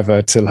to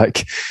wherever, to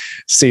like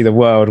see the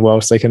world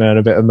whilst they can earn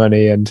a bit of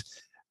money. And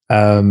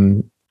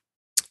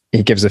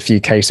he gives a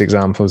few case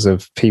examples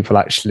of people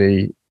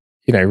actually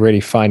really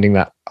finding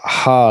that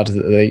hard,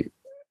 that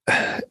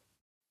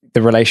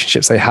the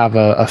relationships they have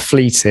are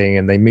fleeting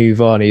and they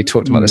move on. He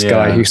talked about this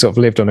guy who sort of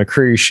lived on a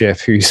cruise ship,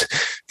 whose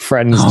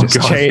friends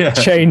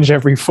change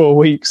every 4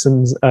 weeks,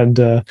 and I'm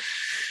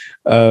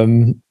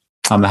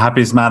the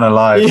happiest man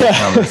alive.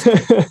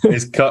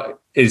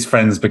 His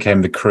friends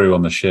became the crew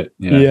on the ship.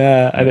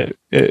 And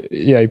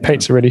he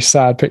paints a really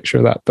sad picture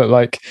of that. But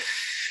like,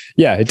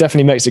 it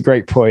definitely makes a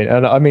great point.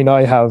 And I mean,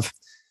 I have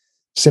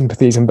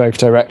sympathies in both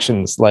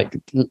directions, like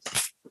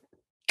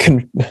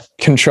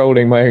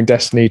controlling my own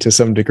destiny to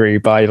some degree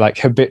by like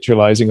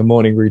habitualizing a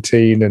morning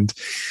routine, and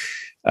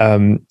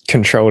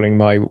controlling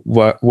my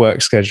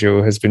work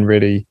schedule has been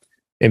really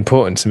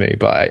important to me.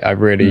 But I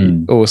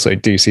really also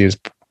do see his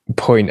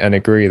point and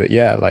agree that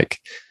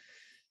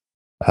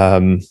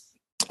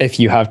if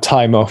you have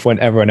time off when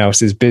everyone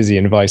else is busy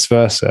and vice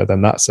versa,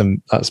 then that's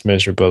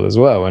miserable as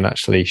well. And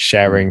actually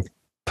sharing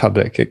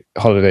public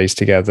holidays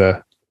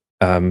together,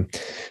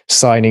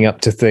 signing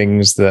up to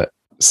things that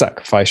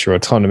sacrifice your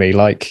autonomy,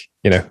 like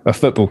a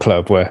football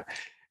club, where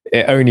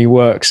it only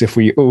works if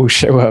we all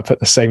show up at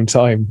the same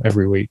time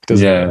every week,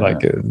 doesn't it?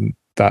 Like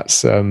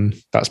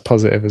that's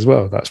positive as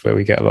well. That's where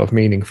we get a lot of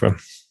meaning from.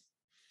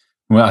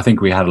 Well, I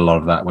think we had a lot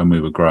of that when we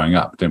were growing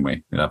up, didn't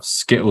we? We'd have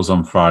Skittles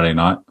on Friday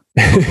night,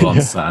 football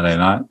on Saturday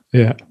night.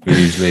 Yeah. We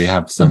usually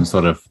have some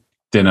sort of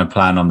dinner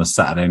plan on the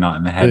Saturday night,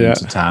 and they head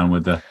into town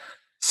with a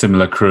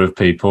similar crew of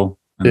people.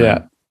 And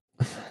then,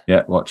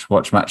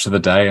 watch match of the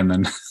day, and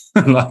then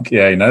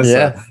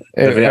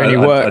it only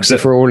works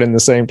if we're all in the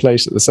same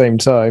place at the same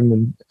time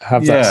and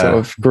have that sort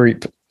of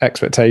group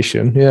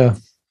expectation. And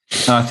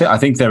I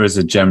think there is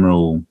a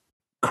general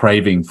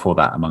craving for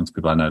that amongst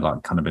people. I know,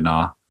 like, kind of in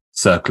our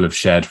circle of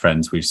shared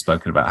friends, we've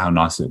spoken about how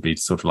nice it would be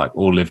to sort of like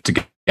all live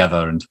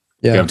together and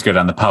be able to go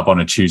down the pub on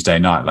a Tuesday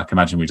night. Like,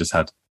 imagine we just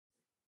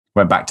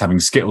went back to having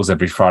Skittles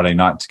every Friday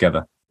night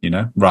together,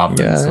 rather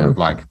than sort of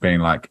like being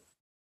like,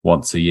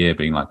 once a year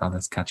being like, oh,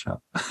 let's catch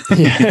up.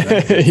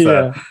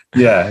 Yeah.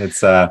 I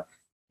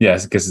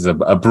guess it's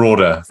a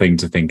broader thing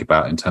to think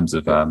about in terms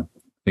of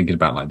thinking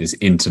about like this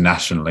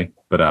internationally.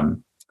 But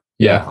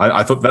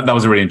I thought that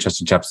was a really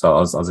interesting chapter. So I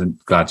was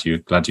glad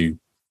you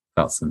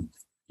felt some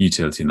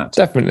utility in that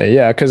too. Definitely,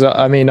 yeah. Because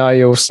I mean,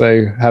 I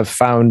also have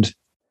found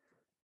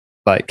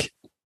like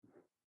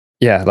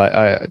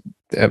I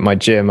at my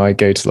gym, I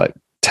go to like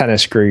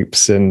tennis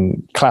groups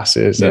and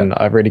classes, and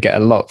I really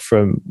get a lot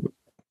from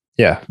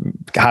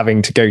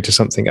having to go to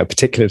something at a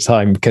particular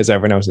time because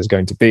everyone else is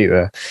going to be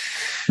there.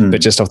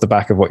 But just off the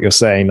back of what you're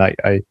saying, like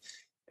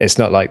it's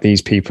not like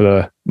these people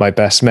are my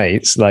best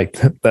mates.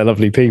 Like they're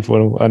lovely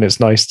people and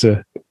it's nice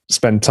to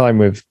spend time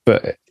with.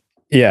 But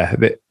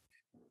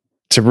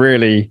to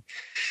really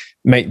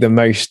make the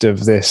most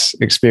of this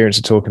experience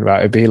of talking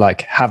about, it'd be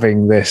like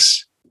having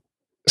this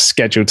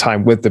scheduled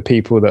time with the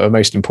people that are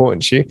most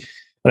important to you.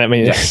 And I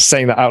mean,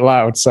 saying that out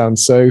loud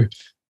sounds so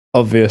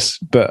obvious,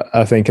 but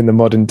I think in the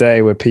modern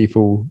day where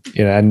people,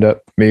 end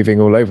up moving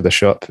all over the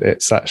shop,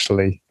 it's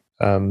actually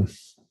hard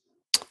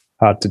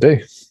to do.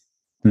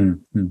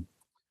 Mm-hmm.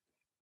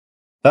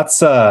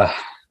 That's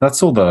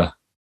all the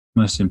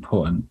most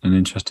important and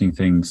interesting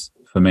things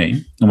for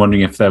me. I'm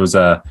wondering if there was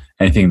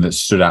anything that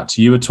stood out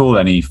to you at all,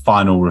 any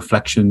final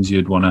reflections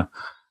you'd want to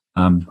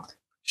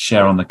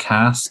share on the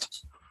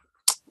cast,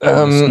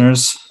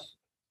 listeners?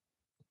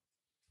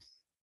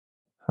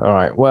 All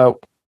right, well,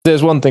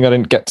 there's one thing I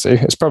didn't get to.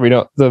 It's probably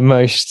not the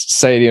most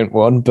salient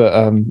one,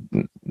 but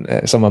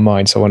it's on my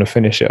mind, so I want to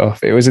finish it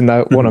off. It was in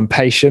that one on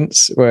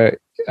patience, where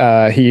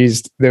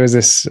there was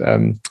this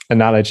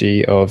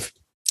analogy of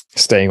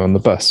staying on the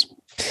bus.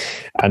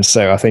 And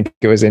so I think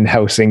it was in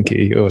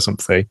Helsinki or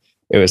something.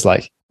 It was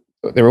like,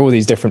 there are all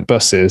these different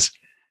buses,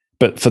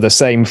 but for the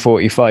same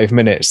 45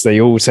 minutes,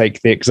 they all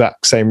take the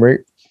exact same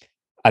route.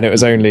 And it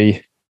was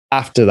only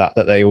after that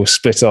they all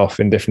split off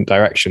in different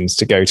directions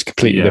to go to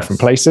completely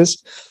different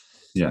places.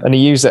 Yeah. And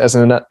he used it as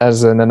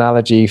an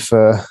analogy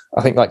for,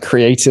 I think, like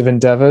creative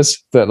endeavors,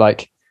 that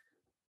like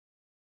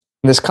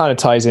this kind of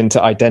ties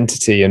into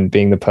identity and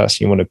being the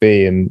person you want to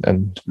be and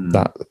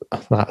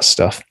that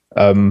stuff.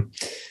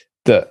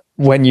 That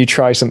when you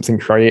try something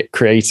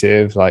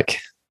creative, like,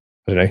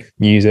 I don't know,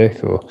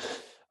 music or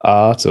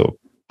art or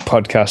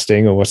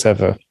podcasting or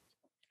whatever,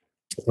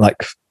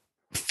 like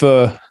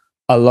for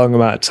a long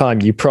amount of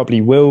time, you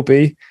probably will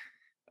be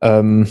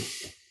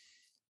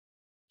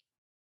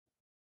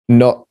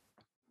not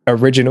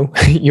original.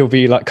 You'll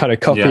be like kind of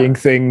copying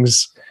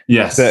things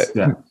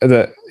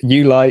that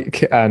you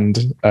like,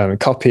 and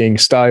copying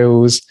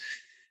styles,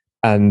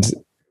 and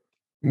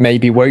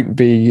maybe won't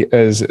be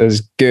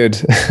as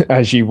good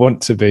as you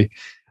want to be.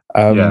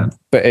 But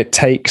it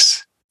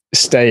takes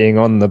staying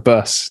on the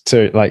bus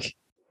to like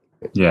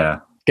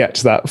get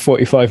to that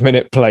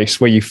 45-minute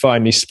place where you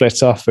finally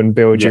split off and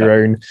build your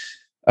own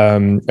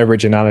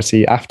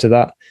originality after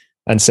that.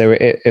 And so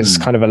it's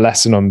kind of a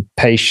lesson on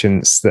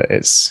patience, that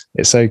it's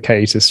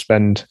okay to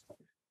spend,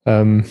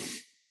 to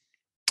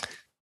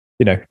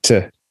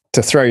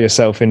throw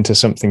yourself into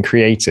something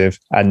creative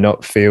and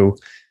not feel,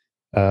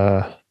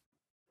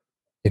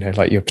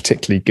 like you're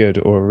particularly good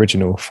or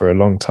original for a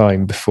long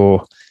time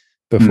before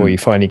you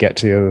finally get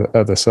to the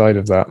other side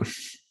of that.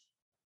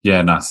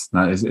 Yeah, nice.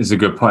 It's a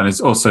good point. It's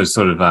also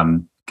sort of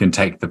can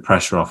take the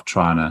pressure off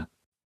trying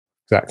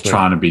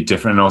to be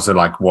different, and also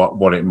like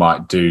what it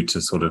might do to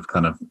sort of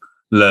kind of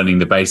learning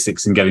the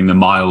basics and getting the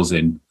miles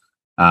in,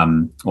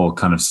 or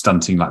kind of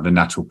stunting like the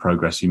natural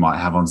progress you might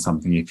have on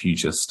something if you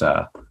just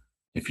kind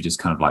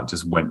of like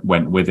just went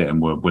with it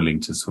and were willing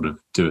to sort of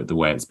do it the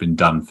way it's been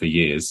done for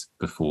years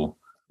before.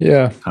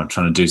 Yeah, kind of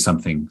trying to do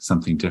something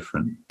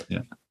different. Yeah,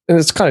 and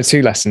there's kind of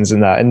two lessons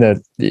in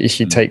that. If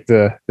you take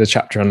the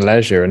chapter on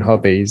leisure and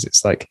hobbies,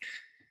 it's like,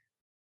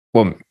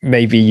 well,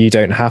 maybe you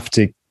don't have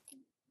to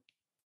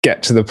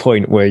get to the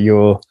point where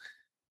you're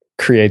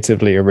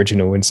creatively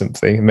original in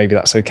something. Maybe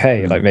that's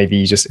okay. Like maybe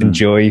you just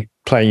enjoy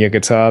playing your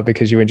guitar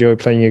because you enjoy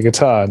playing your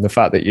guitar, and the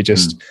fact that you're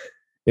just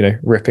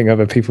ripping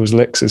other people's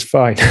licks is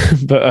fine.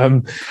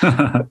 But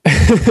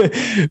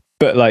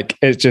but like,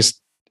 it's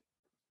just,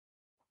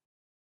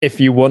 if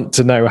you want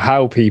to know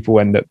how people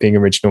end up being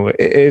original, it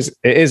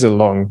is a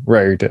long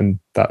road, and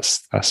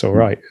that's all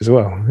right as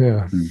well.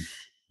 Yeah.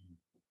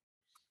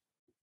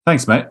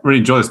 Thanks, mate. Really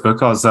enjoy this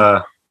book. I was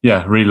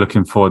really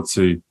looking forward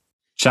to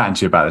chatting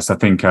to you about this. I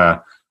think I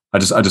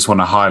just want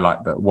to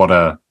highlight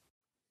that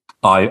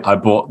I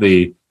bought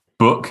the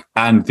book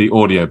and the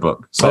audio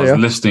book, so I was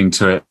listening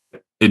to it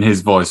in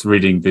his voice,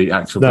 reading the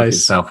actual book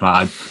itself,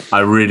 and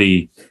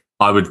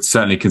I would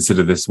certainly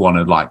consider this one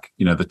of like,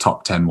 the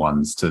top 10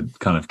 ones to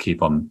kind of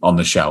keep on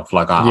the shelf.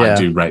 Like I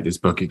do rate this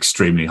book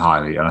extremely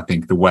highly, and I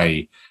think the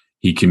way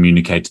he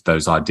communicated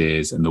those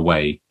ideas and the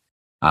way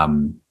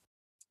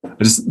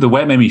the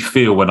way it made me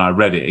feel when I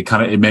read it,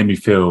 it made me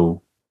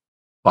feel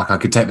like I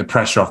could take the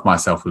pressure off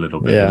myself a little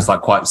bit. It was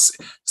like quite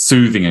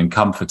soothing and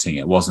comforting.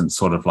 It wasn't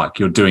sort of like,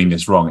 you're doing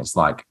this wrong. It's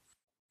like,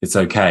 it's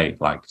okay.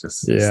 Like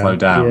just slow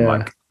down,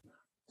 like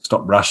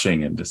stop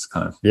rushing and just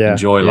kind of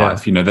enjoy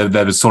life.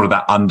 There was sort of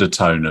that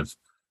undertone of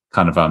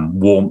kind of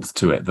warmth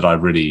to it that I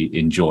really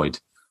enjoyed.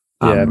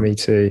 Yeah, me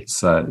too.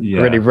 So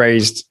yeah, really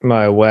raised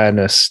my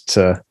awareness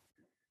to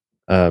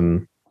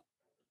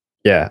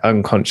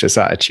unconscious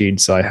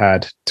attitudes I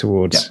had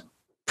towards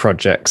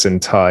projects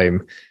and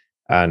time,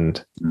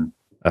 and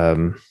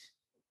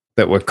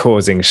that were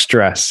causing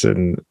stress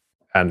and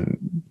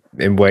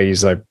in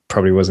ways I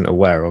probably wasn't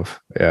aware of.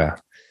 Yeah.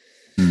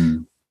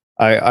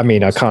 I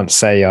mean, I can't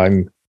say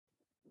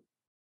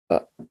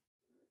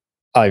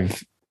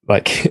I've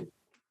like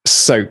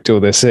soaked all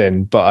this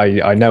in, but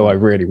I know I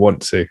really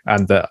want to,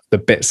 and the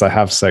bits I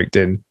have soaked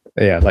in,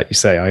 like you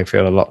say, I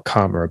feel a lot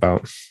calmer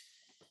about.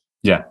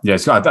 So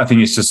I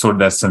think it's just sort of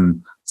there's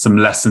some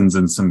lessons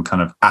and some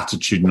kind of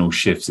attitudinal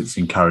shifts it's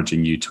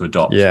encouraging you to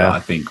adopt that I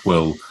think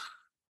will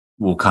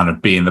kind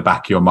of be in the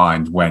back of your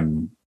mind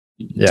when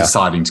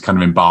deciding to kind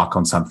of embark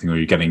on something, or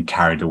you're getting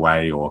carried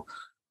away, or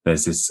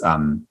there's this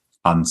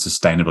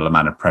unsustainable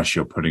amount of pressure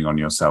you're putting on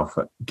yourself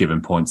at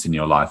given points in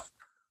your life.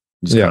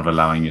 Just kind of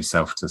allowing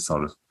yourself to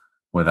sort of,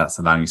 whether that's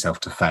allowing yourself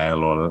to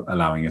fail or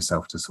allowing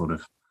yourself to sort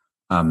of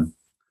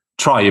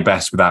try your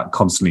best without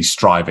constantly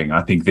striving.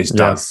 I think this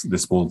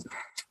will,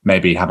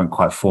 maybe haven't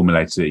quite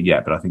formulated it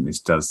yet, but I think this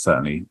does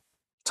certainly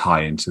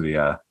tie into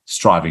the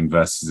striving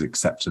versus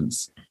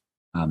acceptance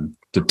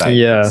debate.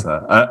 Yeah. It's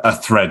a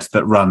thread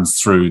that runs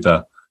through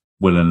the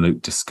Will and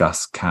Luke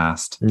Discuss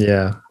cast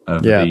over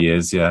the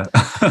years.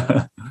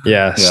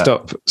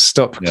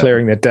 Stop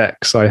clearing the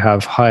decks I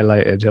have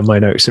highlighted in my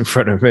notes in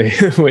front of me,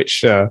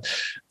 which that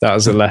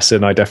was a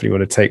lesson I definitely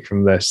want to take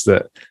from this,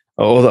 that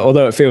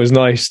although it feels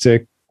nice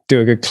to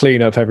do a good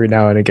cleanup every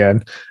now and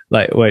again,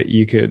 like where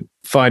you could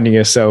finding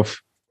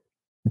yourself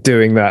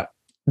doing that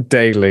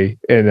daily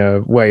in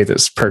a way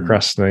that's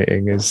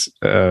procrastinating is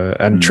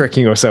and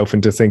tricking yourself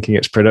into thinking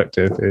it's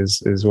productive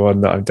is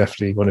one that I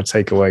definitely want to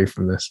take away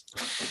from this.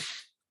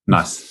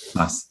 Nice.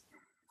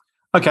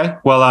 Okay,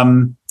 well, I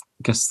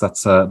guess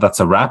that's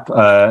a wrap.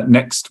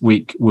 Next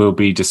week we'll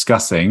be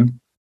discussing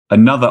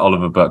another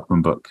Oliver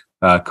Burkeman book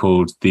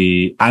called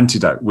The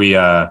Antidote. We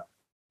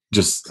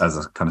just, as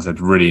I kind of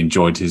said, really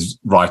enjoyed his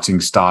writing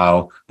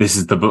style. This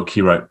is the book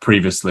he wrote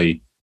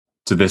previously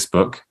to this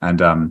book,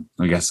 and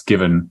I guess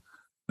given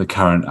the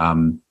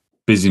current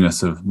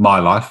busyness of my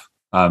life,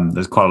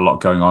 there's quite a lot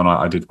going on.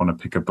 I did want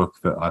to pick a book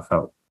that I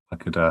felt I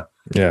could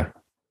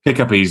pick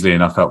up easily,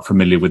 and I felt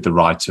familiar with the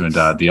writer, and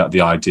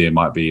the idea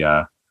might be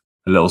a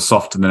little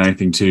softer than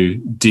anything too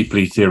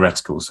deeply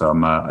theoretical. So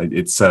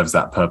it serves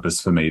that purpose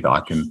for me, that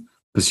I can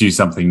pursue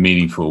something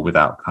meaningful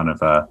without kind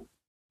of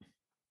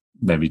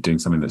maybe doing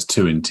something that's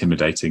too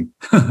intimidating.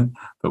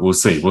 But we'll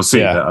see.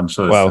 Yeah. I'm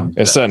sure. Well,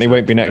 it certainly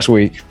won't be next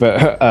week,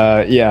 but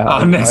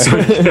next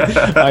week.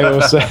 I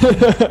also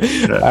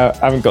I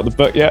haven't got the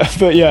book yet,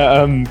 but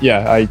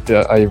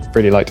I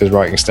really liked his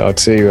writing style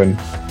too, and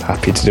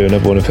happy to do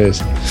another one of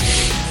his.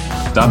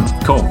 Done.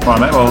 Cool. All right,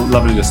 mate. Well,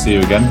 lovely to see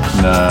you again,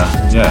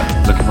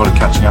 and looking forward to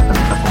catching up in a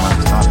couple of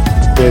months'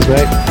 time. Cheers,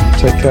 mate.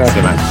 Take care. See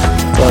you, mate.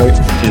 Bye.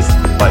 Cheers.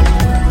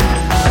 Bye.